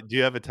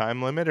have a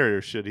time limit,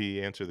 or should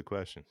he answer the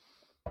question?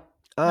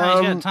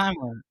 No, he's got a time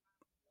limit.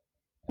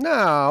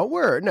 No,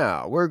 we're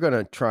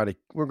gonna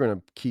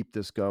keep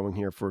this going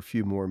here for a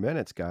few more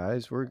minutes,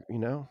 guys.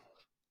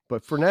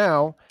 But for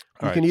now,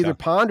 you can either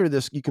ponder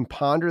this. You can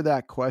ponder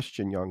that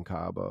question, Young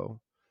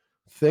Cabo.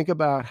 Think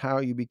about how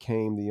you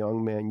became the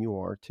young man you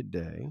are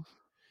today,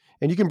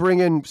 and you can bring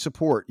in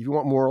support. If you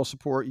want moral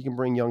support, you can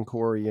bring young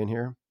Corey in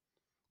here.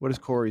 What's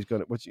Corey's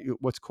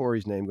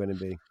name going to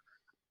be?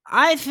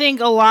 I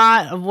think a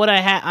lot of what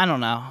I had. I don't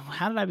know.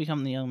 How did I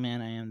become the young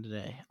man I am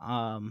today?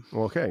 Well,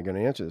 okay, I'm going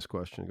to answer this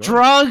question. Go ahead.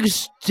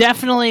 Drugs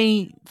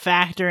definitely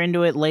factor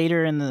into it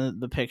later in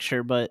the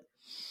picture, but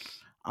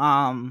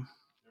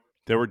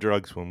there were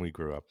drugs when we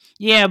grew up.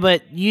 Yeah,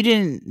 but you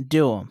didn't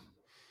do them.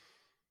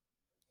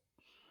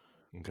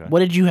 Okay. What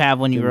did you have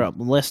when you grew up?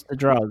 List the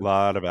drugs. A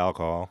lot of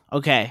alcohol.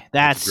 Okay,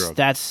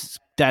 that's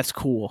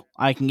cool.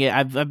 I can get.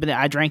 I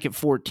drank at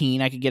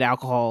 14. I could get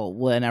alcohol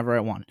whenever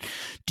I wanted.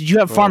 Did you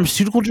have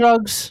pharmaceutical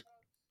drugs?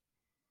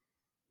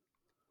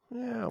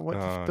 Yeah. What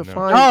No.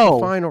 define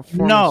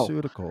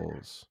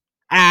pharmaceuticals?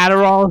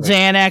 Adderall,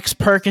 Xanax,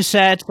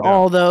 Percocets,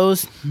 all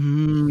those.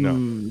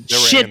 No.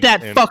 Shit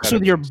that fucks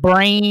with your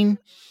brain.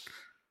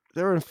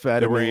 There were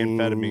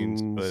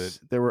amphetamines. But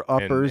there were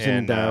uppers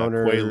and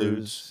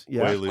downers.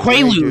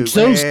 Quaaludes.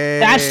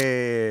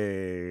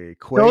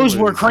 Those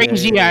were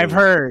crazy. I've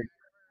heard.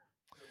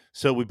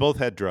 So we both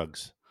had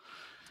drugs.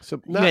 So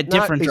you had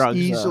different drugs.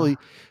 Easily.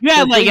 You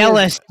had like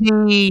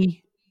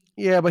LSD.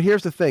 Yeah, but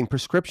here's the thing: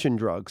 prescription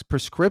drugs.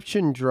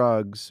 Prescription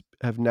drugs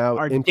have now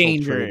infiltrated.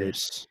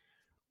 Dangerous.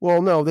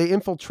 Well, no, they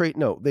infiltrate.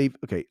 No,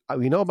 okay.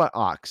 We know about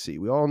Oxy.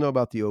 We all know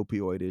about the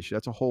opioid issue.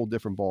 That's a whole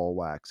different ball of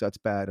wax. That's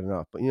bad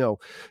enough. But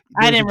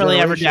I didn't really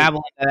ever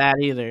dabble into that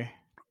either.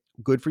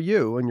 Good for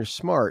you, and you're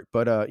smart.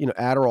 But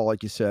Adderall,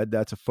 like you said,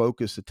 that's a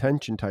focus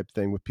attention type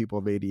thing with people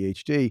of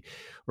ADHD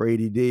or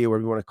ADD, or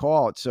whatever you want to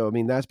call it. So I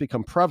mean, that's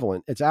become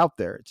prevalent. It's out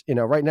there. It's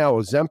right now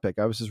Ozempic.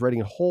 I was just reading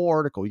a whole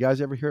article. You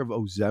guys ever hear of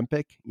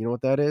Ozempic? You know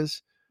what that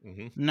is?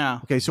 Mm-hmm.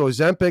 No. Okay, so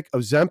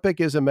Ozempic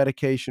is a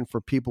medication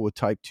for people with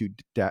type 2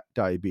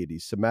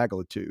 diabetes,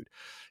 semaglutide.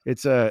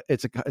 It's a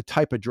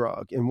type of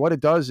drug, and what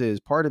it does is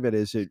part of it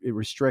is it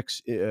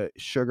restricts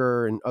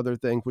sugar and other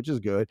things, which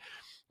is good,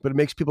 but it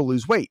makes people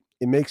lose weight.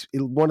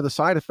 One of the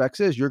side effects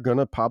is you're going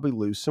to probably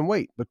lose some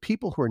weight. But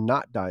people who are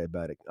not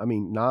diabetic,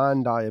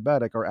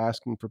 non-diabetic, are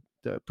asking for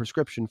the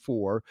prescription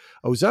for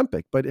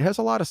Ozempic, but it has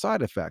a lot of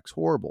side effects.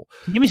 Horrible.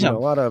 Give me some. A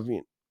lot of.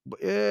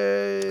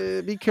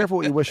 Be careful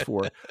what you wish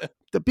for.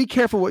 Be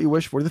careful what you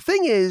wish for. The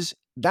thing is,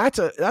 that's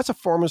a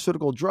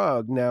pharmaceutical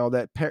drug now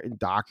that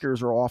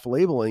doctors are off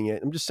labeling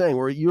it. I'm just saying,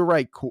 you're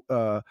right,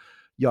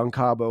 Young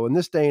Cabo. In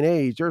this day and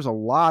age, there's a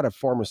lot of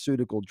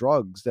pharmaceutical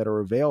drugs that are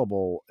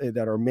available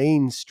that are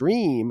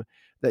mainstream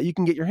that you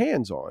can get your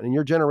hands on. And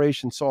your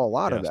generation saw a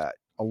lot of that.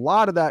 A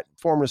lot of that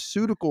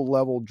pharmaceutical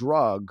level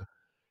drug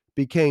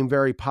became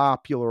very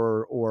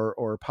popular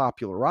or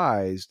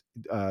popularized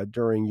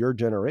during your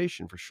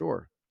generation for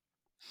sure.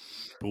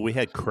 But we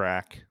had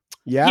crack.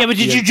 Yeah, but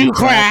did you do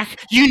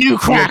crack? You knew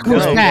crack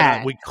was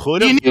bad. We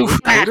could have. You knew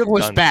crack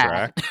was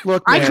bad.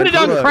 Look, I could have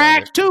done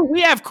crack too.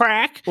 We have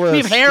crack. We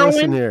have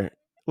heroin.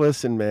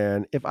 Listen,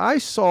 man. If I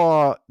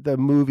saw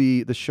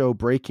the show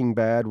Breaking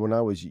Bad when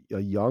I was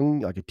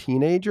like a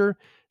teenager,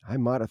 I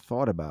might have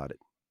thought about it.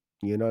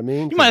 You know what I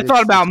mean? You might have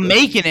thought about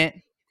making it.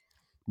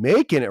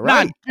 Making it,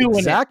 right? Not doing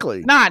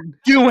exactly. Not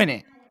doing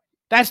it.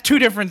 That's two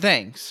different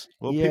things.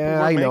 Well,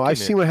 yeah, I know. I've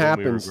seen what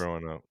happens. We were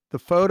growing up. The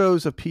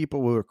photos of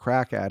people who are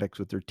crack addicts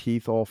with their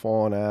teeth all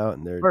falling out,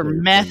 and or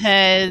meth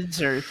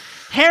heads or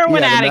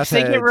heroin addicts,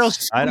 they get real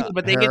screwed,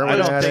 but they get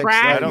those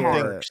crack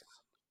marks.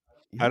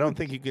 I don't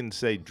think you can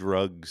say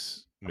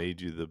drugs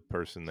made you the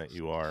person that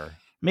you are.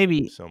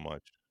 Maybe so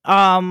much.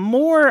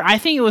 I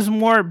think it was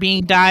more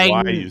being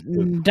diagnosed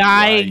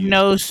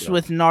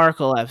with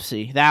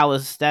narcolepsy.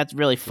 That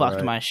really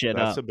fucked my shit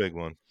up. That's a big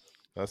one.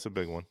 Okay.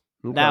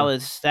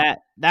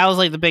 That was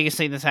like the biggest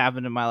thing that's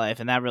happened in my life,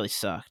 and that really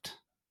sucked.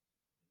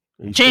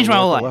 Changed my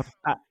whole life.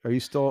 Are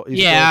you still?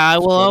 I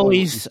will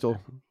always.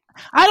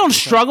 I don't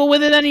struggle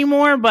with it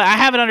anymore, but I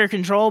have it under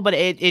control. But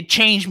it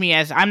changed me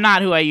as I'm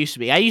not who I used to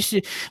be. I used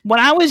to when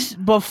I was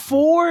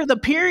before the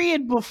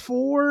period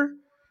before.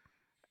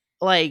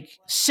 Like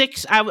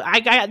 6,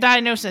 I got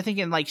diagnosed, I think,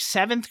 in like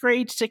 7th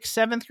grade.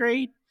 7th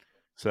grade.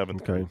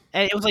 Okay.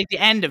 And it was like the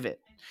end of it.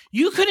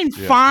 You couldn't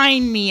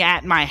find me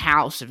at my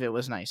house if it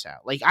was nice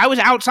out. Like, I was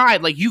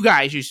outside like you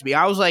guys used to be.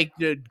 I was like,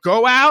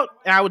 go out,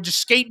 and I would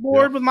just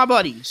skateboard with my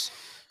buddies.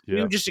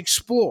 We would just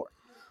explore.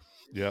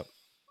 Yep.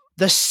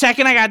 The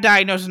second I got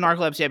diagnosed with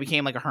narcolepsy, I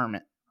became like a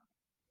hermit.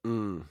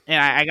 And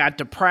I got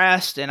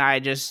depressed, and I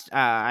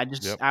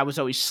was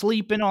always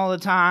sleeping all the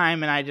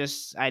time, and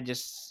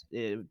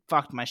it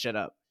fucked my shit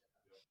up.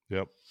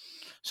 Yep.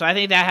 So I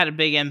think that had a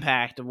big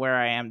impact of where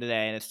I am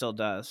today, and it still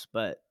does.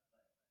 But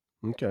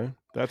okay,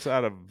 that's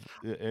out of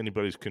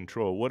anybody's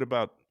control. What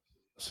about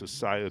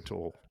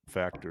societal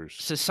factors?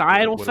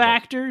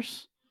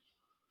 Factors?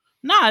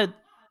 Nah,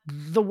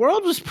 the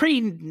world was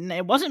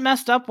it wasn't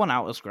messed up when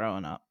I was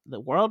growing up. The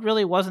world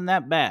really wasn't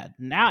that bad.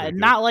 Now,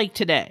 not like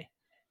today.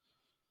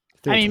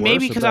 I mean,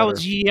 maybe because I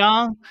was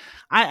young.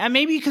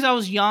 Maybe because I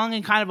was young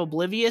and kind of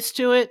oblivious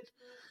to it,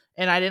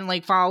 and I didn't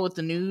like follow with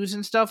the news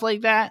and stuff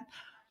like that.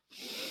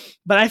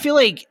 But I feel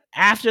like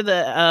after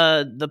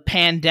the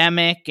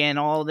pandemic and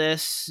all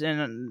this,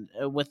 and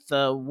with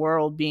the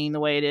world being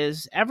the way it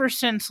is, ever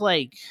since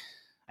I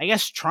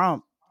guess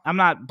Trump, I'm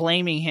not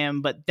blaming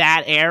him, but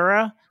that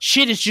era,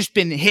 shit has just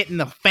been hitting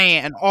the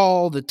fan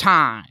all the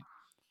time.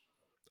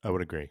 I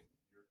would agree.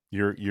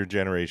 Your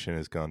generation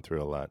has gone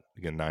through a lot.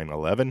 You got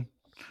 9/11.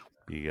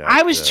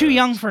 I was too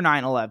young for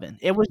 9/11.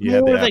 It was You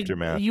had more the the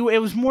aftermath. It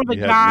was more the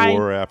You had guy.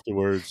 war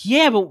afterwards.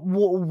 Yeah, but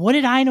what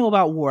did I know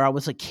about war? I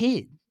was a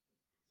kid.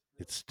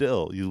 It's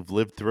still, you've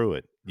lived through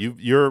it.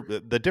 You're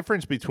the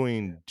difference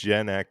between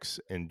Gen X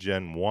and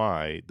Gen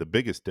Y. The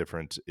biggest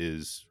difference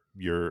is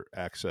your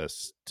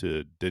access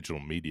to digital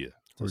media,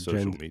 to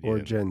social media, or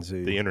and Gen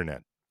Z, the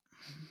internet.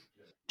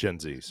 Gen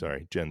Z,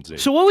 sorry, Gen Z.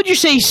 So what would you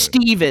say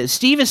Steve is?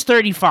 Steve is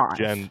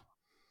 35.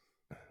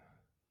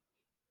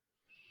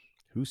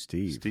 Who's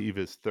Steve? Steve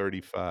is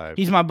 35.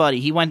 He's my buddy.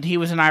 He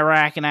was in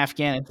Iraq and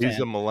Afghanistan. He's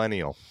a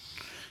millennial.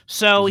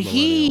 So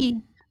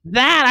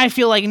that I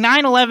feel like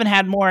 9/11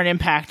 had more an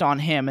impact on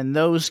him and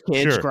those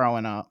kids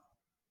growing up.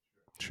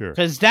 Sure.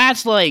 Because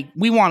that's like,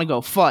 we want to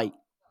go fight.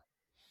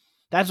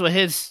 That's what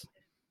his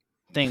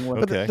thing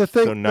was. Okay.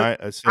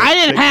 So I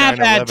didn't have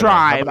that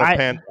drive.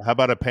 How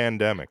about a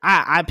pandemic?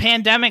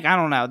 Pandemic, I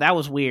don't know. That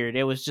was weird.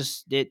 It was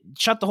just, it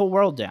shut the whole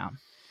world down.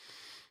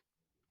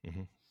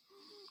 Mm-hmm.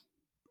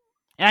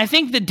 And I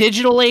think the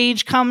digital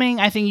age coming,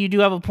 I think you do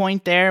have a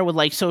point there with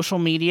like social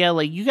media.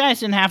 Like, you guys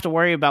didn't have to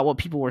worry about what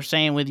people were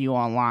saying with you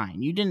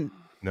online. You didn't.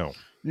 No.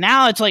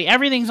 Now it's like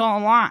everything's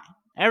online.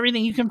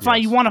 Everything you can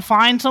find. Yes. You want to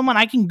find someone,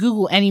 I can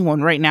Google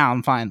anyone right now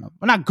and find them.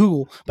 Well, not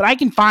Google, but I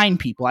can find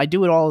people. I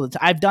do it all the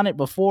time. I've done it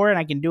before and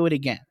I can do it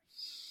again.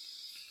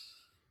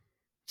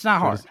 It's not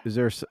hard.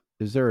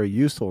 Is there a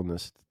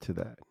usefulness to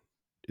that?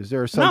 Is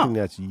there something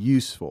that's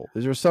useful?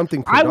 Is there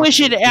something I wish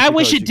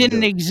it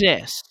didn't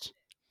exist.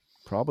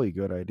 Probably a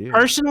good idea.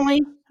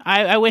 Personally,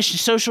 I wish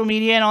social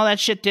media and all that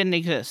shit didn't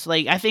exist.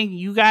 Like, I think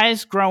you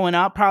guys growing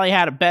up probably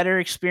had a better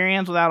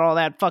experience without all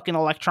that fucking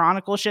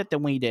electronical shit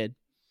than we did.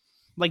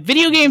 Like,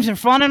 video games are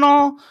fun and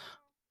all,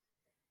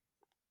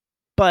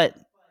 but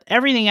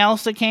everything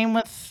else that came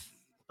with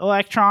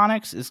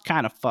electronics is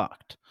kind of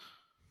fucked.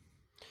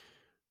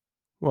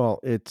 Well,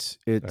 it's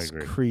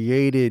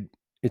created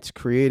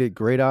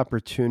great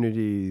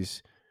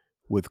opportunities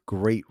with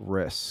great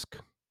risk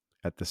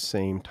at the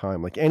same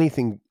time, like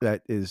anything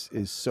that is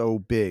so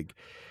big.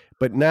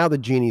 But now the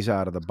genie's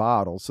out of the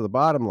bottle. So the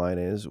bottom line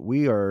is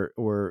we're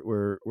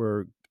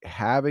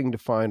having to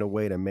find a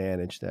way to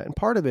manage that. And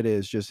part of it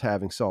is just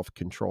having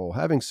self-control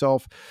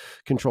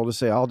to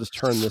say, I'll just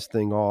turn this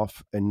thing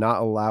off and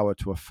not allow it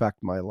to affect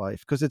my life,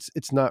 because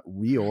it's not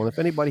real. And if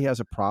anybody has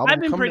a problem, I've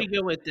been pretty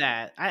good with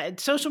that.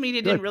 Social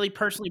media didn't really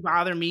personally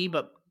bother me,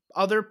 but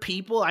other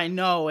people, I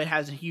know it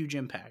has a huge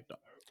impact on.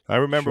 I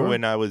remember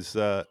when I was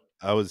at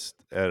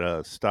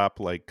a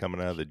stoplight coming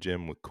out of the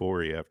gym with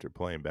Corey after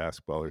playing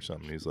basketball or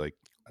something. He's like,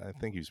 I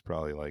think he was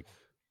probably like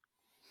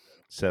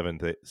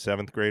seventh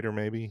grader,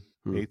 maybe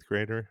eighth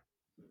grader.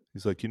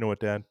 He's like, you know what,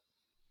 Dad?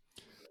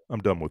 I'm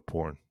done with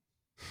porn.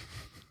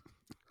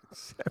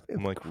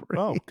 I'm like,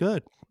 oh,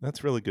 good.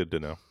 That's really good to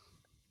know.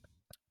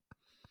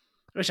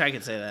 Wish I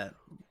could say that.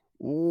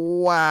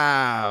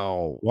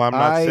 Wow. Well, I'm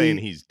not saying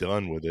he's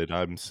done with it.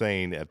 I'm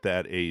saying at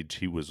that age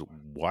he was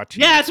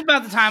watching. Yeah, it's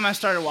about the time I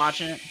started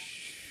watching it.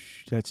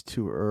 That's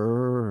too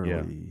early.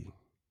 Yeah.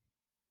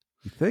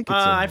 You think it's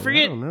I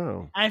forget. I don't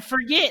know. I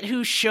forget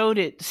who showed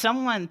it.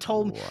 Someone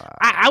told me. Wow.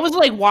 I was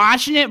like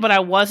watching it, but I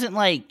wasn't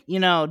like,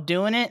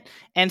 doing it.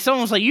 And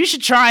someone was like, "You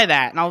should try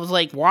that." And I was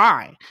like,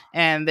 "Why?"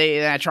 And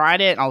I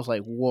tried it, and I was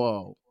like,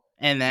 "Whoa!"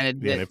 And then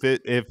if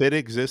it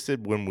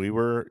existed when we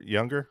were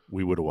younger,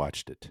 we would have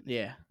watched it.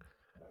 Yeah,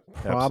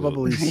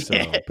 probably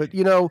so. But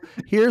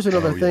here's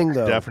another thing,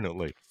 though.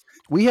 Definitely,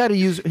 we had to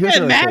use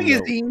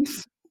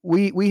magazines.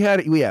 We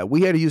had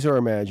to use our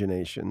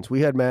imaginations.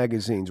 We had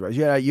magazines, right?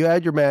 Yeah, you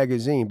had your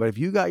magazine, but if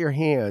you got your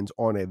hands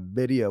on a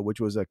video,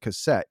 which was a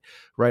cassette,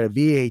 right, a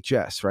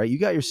VHS, right, you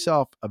got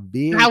yourself a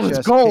VHS. That was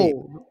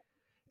gold, tape,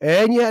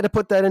 and you had to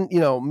put that in.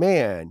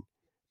 Man,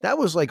 that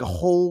was like a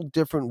whole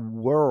different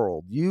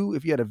world.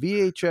 If you had a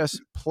VHS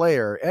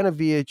player and a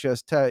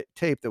VHS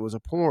tape that was a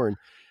porn,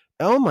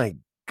 oh my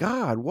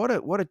God, what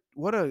a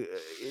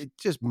it's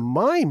just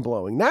mind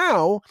blowing.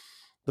 Now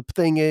the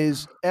thing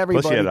is,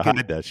 everybody plus you had to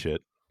hide that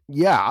shit.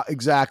 Yeah,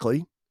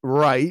 exactly.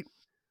 Right.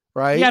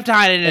 You have to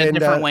hide it in a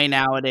different way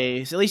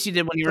nowadays. At least you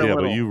did when you were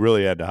little. Yeah, but you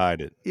really had to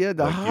hide it. You had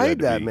to hide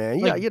that, man.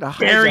 Yeah, you had to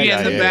hide bury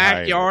it in the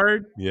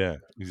backyard. Yeah,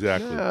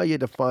 exactly. Yeah, you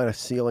had to find a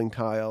ceiling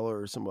tile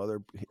or some other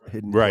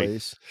hidden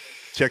place.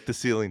 Check the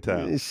ceiling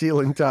tile.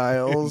 Ceiling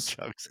tiles.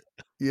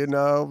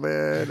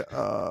 Man.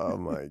 Oh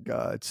my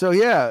God. So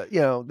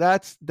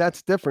that's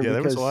different. Yeah,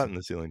 there was a lot in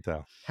the ceiling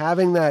tile.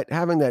 Having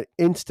that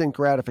instant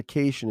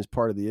gratification is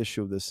part of the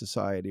issue of this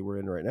society we're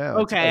in right now.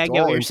 Okay, I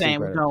get what you're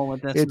saying. We're going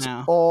with this now.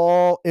 It's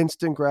all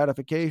instant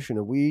gratification.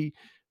 If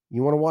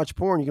you want to watch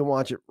porn, you can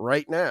watch it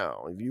right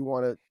now. If you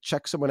want to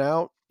check someone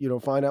out,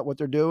 find out what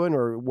they're doing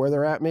or where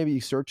they're at, maybe you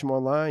search them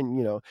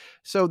online.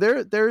 So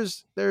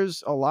there's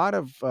a lot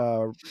of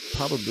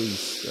probably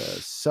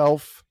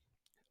self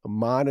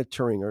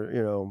monitoring,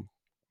 or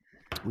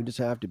we just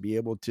have to be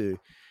able to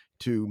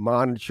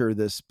monitor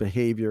this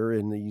behavior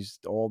and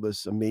all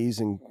this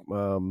amazing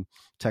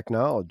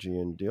technology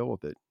and deal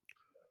with it.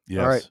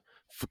 Yes. All right,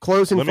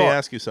 Closing Let me thought.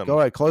 ask you something. Go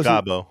ahead. Closing.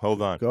 Cabo,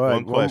 hold on. Go ahead.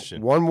 One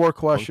question. One more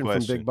question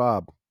from Big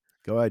Bob.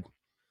 Go ahead.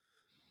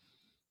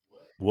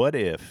 What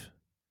if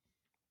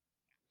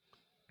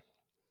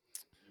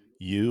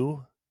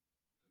you,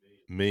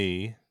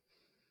 me,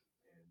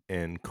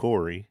 and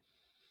Corey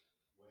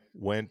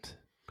went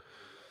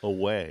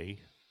away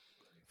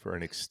for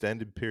an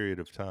extended period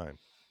of time?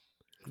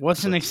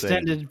 What's an Let's say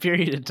extended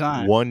period of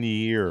time? 1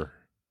 year.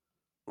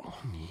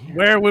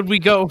 Where would we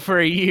go for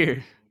a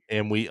year?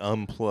 And we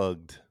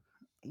unplugged.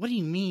 What do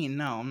you mean?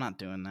 No, I'm not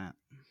doing that.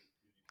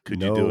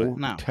 Could you do it?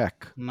 No.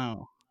 Tech.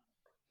 No.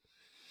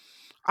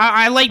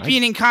 I like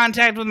being in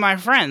contact with my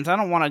friends. I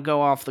don't want to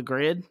go off the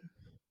grid.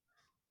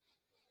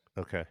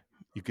 Okay.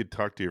 You could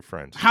talk to your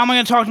friends. How am I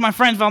going to talk to my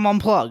friends if I'm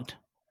unplugged?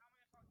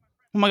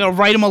 Am I going to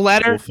write them a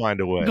letter? We'll find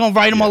a way. You going to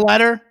write them a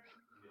letter?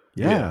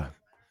 Yeah.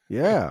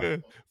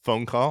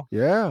 Phone call?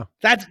 Yeah.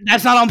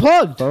 That's not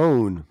unplugged.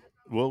 Phone.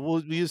 Well,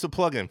 we'll use a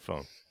plug-in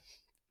phone.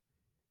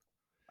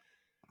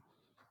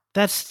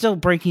 That's still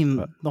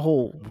breaking the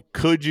whole...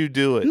 Could you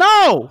do it?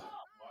 No!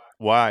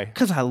 Why?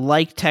 Because I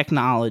like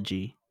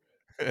technology.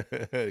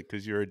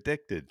 Because you're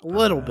addicted. A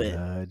little bit.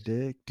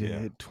 Addicted.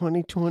 Yeah.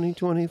 20,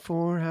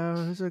 24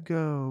 hours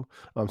ago.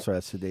 I'm sorry,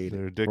 that's sedated.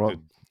 They're addicted.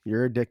 Wrong.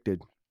 You're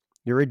addicted.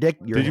 You're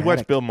addicted. Did you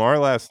watch Bill Maher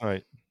last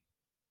night?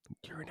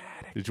 You're an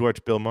addict. Did you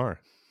watch Bill Maher?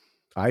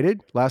 I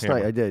did? Last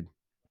night I did.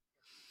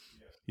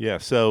 Yeah,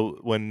 so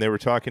when they were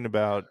talking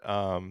about,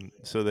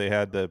 so they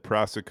had the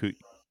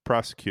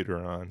prosecutor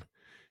on,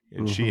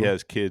 and she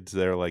has kids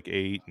that are like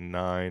 8 and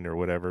 9 or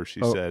whatever.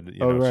 She said, she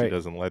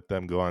doesn't let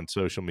them go on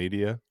social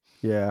media.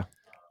 Yeah.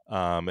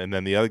 And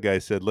then the other guy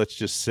said, let's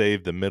just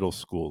save the middle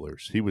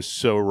schoolers. He was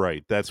so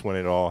right. That's when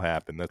it all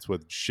happened. That's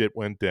what shit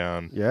went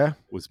down. Yeah.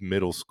 Was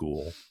middle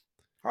school.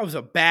 I was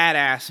a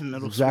badass in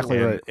middle exactly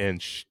school. Right.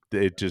 And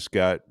it just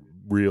got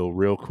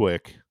real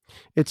quick.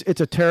 It's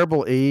a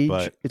terrible age.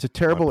 But it's a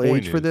terrible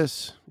age for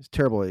this. It's a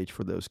terrible age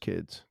for those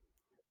kids.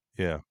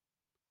 Yeah.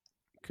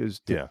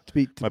 Because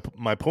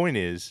my point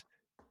is,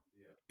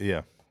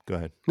 yeah, go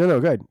ahead. No,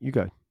 go ahead. You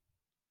go ahead.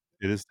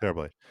 It is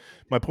terrible.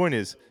 My point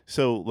is,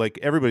 so like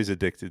everybody's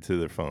addicted to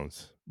their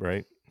phones,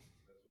 right?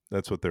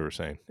 That's what they were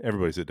saying.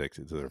 Everybody's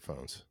addicted to their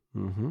phones.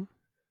 Mm-hmm.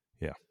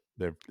 Yeah,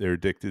 they're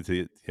addicted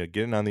to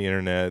getting on the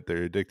internet.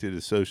 They're addicted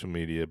to social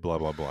media. Blah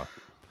blah blah.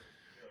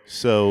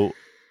 So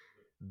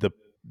the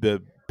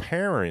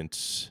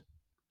parents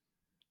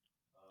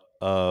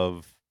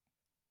of,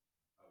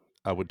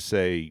 I would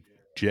say,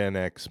 Gen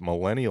X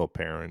millennial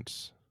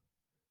parents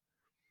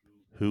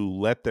who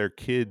let their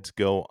kids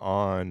go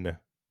on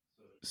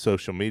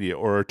social media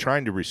or are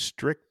trying to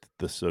restrict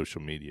the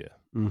social media,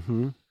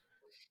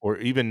 or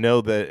even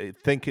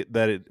think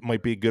that it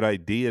might be a good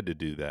idea to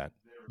do that,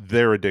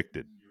 they're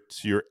addicted.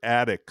 So your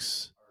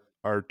addicts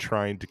are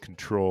trying to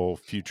control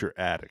future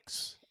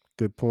addicts.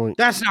 Good point.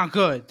 That's not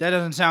good. That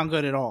doesn't sound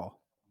good at all.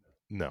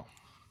 No.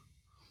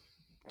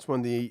 It's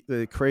when the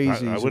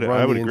crazies I would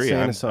agree.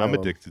 I'm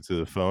addicted to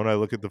the phone. I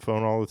look at the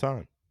phone all the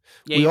time.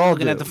 Yeah, you've been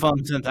looking at the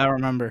phone since I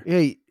remember.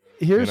 Hey,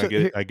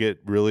 I get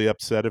really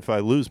upset if I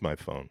lose my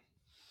phone.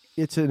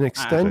 It's an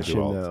extension,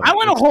 though. I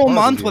went a whole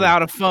month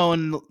without a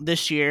phone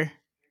this year.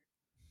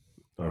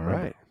 All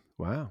right.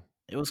 Wow.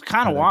 It was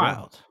kind of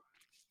wild.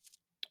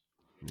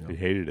 You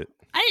hated it.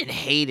 I didn't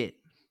hate it.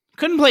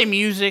 Couldn't play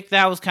music.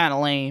 That was kind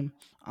of lame.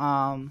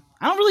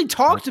 I don't really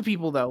talk to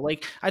people, though.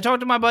 Like, I talked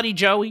to my buddy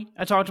Joey.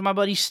 I talked to my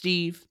buddy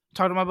Steve.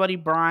 Talked to my buddy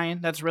Brian.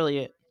 That's really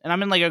it. And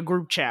I'm in like a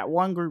group chat.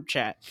 One group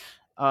chat.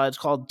 It's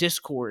called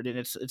Discord, and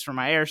it's for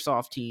my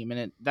airsoft team,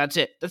 and that's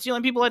it. That's the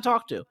only people I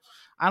talk to.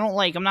 I'm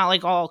not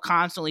like all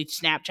constantly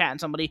Snapchatting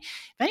somebody. If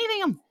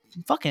anything, I'm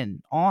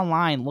fucking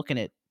online looking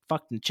at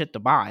fucking shit to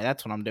buy.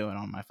 That's what I'm doing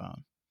on my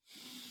phone.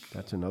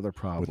 That's another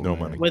problem. With no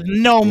money. With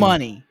no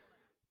money.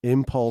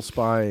 Impulse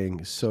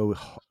buying, so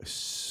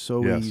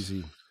Yes.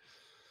 easy.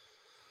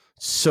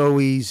 So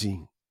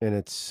easy. And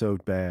it's so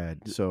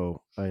bad.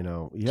 So I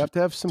know you have to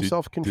have some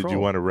self-control. Did you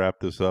want to wrap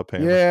this up,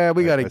 Hammer? Yeah,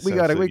 we got to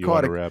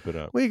wrap it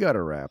up. We got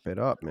to wrap it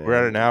up, man. We're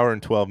at an hour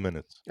and 12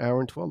 minutes. Hour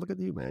and 12. Look at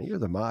you, man. You're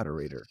the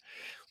moderator.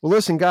 Well,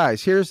 listen,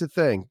 guys, here's the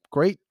thing.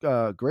 Great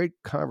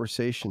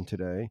conversation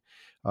today.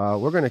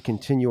 We're going to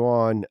continue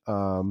on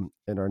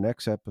in our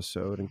next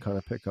episode and kind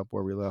of pick up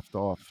where we left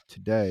off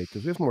today,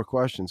 because we have more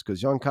questions.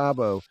 Because Young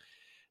Cabo,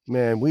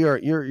 man,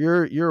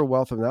 you're a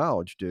wealth of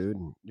knowledge, dude.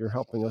 You're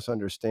helping us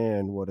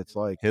understand what it's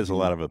like. He has a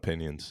lot of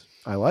opinions.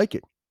 I like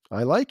it.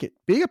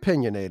 Be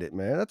opinionated,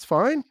 man. That's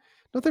fine.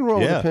 Nothing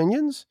wrong with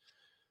opinions.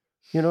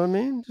 You know what I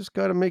mean? Just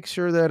got to make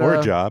sure that or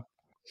a job.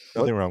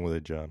 Nothing wrong with a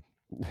job.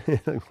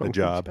 A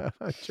job.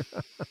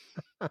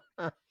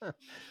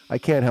 I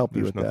can't help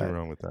you with that. There's nothing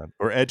wrong with that.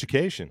 Or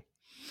education.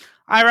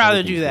 I'd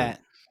rather do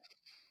that.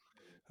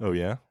 Oh,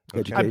 yeah?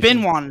 Okay. I've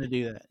been wanting to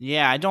do that.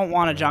 Yeah, I don't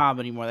want a job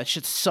anymore. That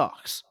shit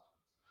sucks.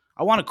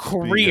 I want a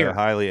career. Be a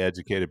highly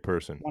educated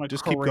person.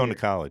 Just keep going to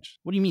college.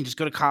 What do you mean? Just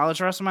go to college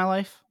the rest of my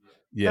life?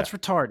 Yeah. That's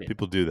retarded.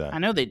 People do that. I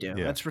know they do.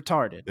 Yeah. That's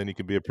retarded. Then you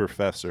can be a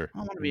professor. I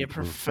don't want to be a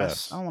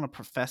professor. I don't want to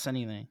profess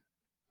anything.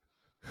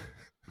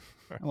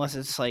 Unless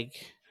it's like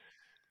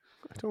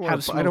How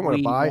to smoke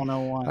weed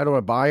 101. I don't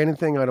want to buy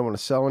anything. I don't want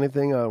to sell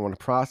anything. I don't want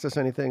to process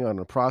anything. I don't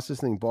want to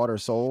process anything bought or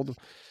sold.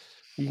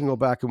 You can go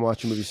back and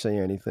watch a movie, Say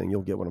Anything.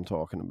 You'll get what I'm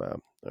talking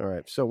about. All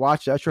right. So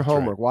that's your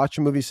homework. Right. Watch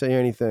a movie, Say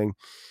Anything,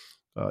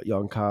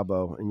 Young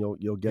Cabo, and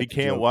you'll get. He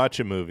can't watch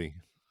a movie.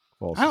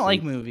 I don't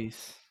like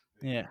movies.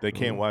 Yeah, they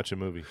can't watch a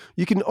movie.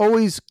 You can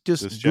always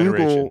just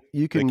Google.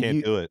 They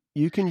can't do it.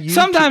 You can.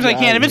 Sometimes I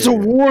can. If it's a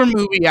war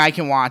movie, I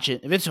can watch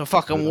it. If it's a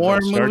fucking war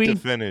movie, start to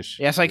finish.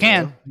 Yes, I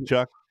can.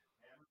 Chuck,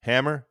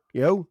 Hammer.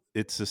 Yo,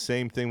 it's the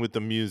same thing with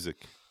the music.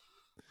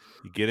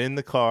 You get in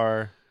the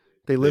car.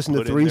 They listen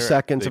to 3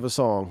 seconds of a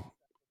song.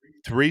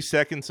 3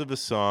 seconds of a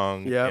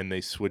song, and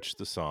they switch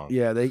the song.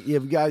 Yeah,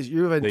 guys.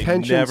 You have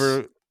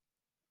intentions.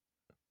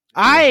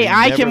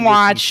 I can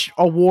watch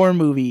a war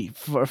movie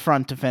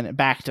front to finish,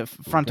 back to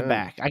front to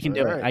back. I can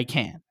do it. I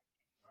can.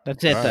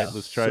 That's it, though.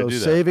 Let's try to do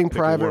that. Saving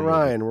Private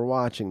Ryan. We're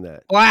watching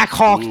that. Black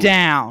Hawk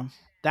Down.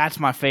 That's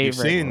my favorite.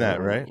 You've seen that,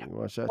 right? Yeah.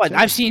 Watch that what?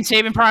 I've seen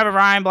Saving Private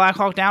Ryan, Black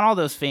Hawk Down, all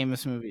those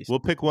famous movies. We'll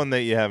pick one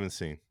that you haven't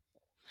seen.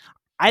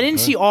 I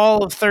didn't see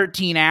all of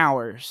 13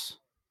 Hours.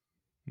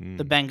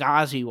 The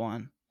Benghazi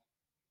one.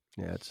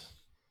 Yeah,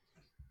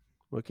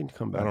 we can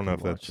come back. I don't know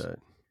if that's that.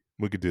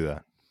 We could do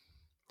that.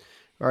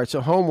 All right,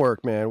 so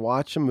homework, man.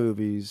 Watch some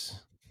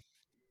movies.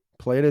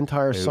 Play an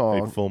entire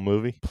song. A full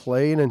movie?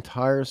 Play an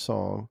entire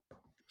song.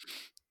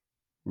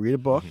 Read a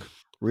book.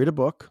 Read a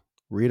book.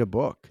 Read a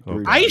book.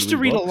 Okay. I used to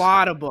read a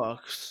lot of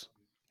books.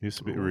 Used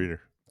to be a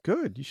reader.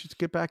 Good. You should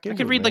get back into it. I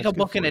could read like a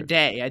book in a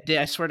day.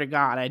 I swear to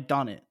God, I'd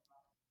done it.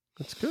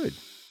 That's good.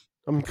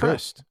 I'm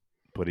impressed.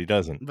 But he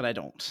doesn't. But I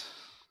don't.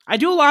 I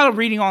do a lot of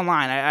reading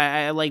online.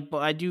 I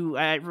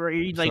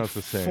read like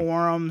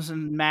forums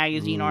and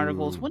magazine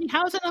articles.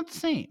 How is it not the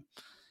same?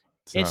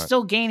 It's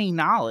still gaining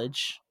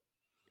knowledge.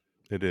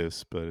 It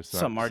is, but it's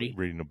not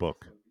reading a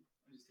book.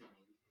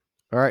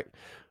 All right,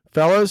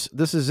 fellas,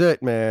 this is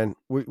it, man.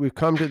 We've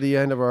come to the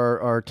end of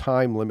our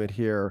time limit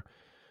here.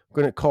 I'm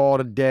going to call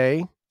it a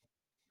day.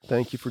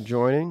 Thank you for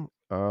joining.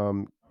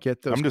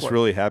 Get those. I'm just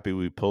really happy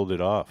we pulled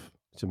it off.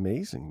 It's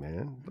amazing,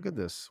 man. Look at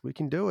this. We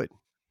can do it.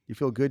 You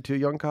feel good too,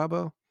 Young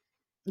Cabo?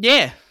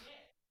 Yeah.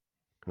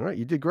 All right,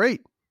 you did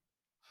great.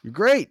 You're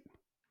great.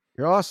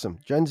 You're awesome.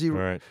 GenZ. All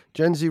right.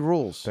 GenZ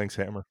rules. Thanks,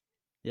 Hammer.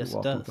 Yes,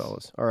 You're welcome, it does.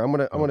 fellas. All right, I'm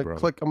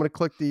gonna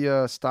click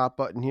the stop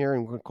button here,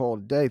 and we're gonna call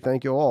it a day.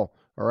 Thank you all.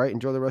 All right,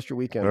 enjoy the rest of your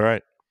weekend. All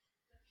right.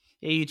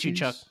 Yeah, you too,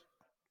 Chuck.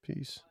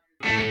 Peace.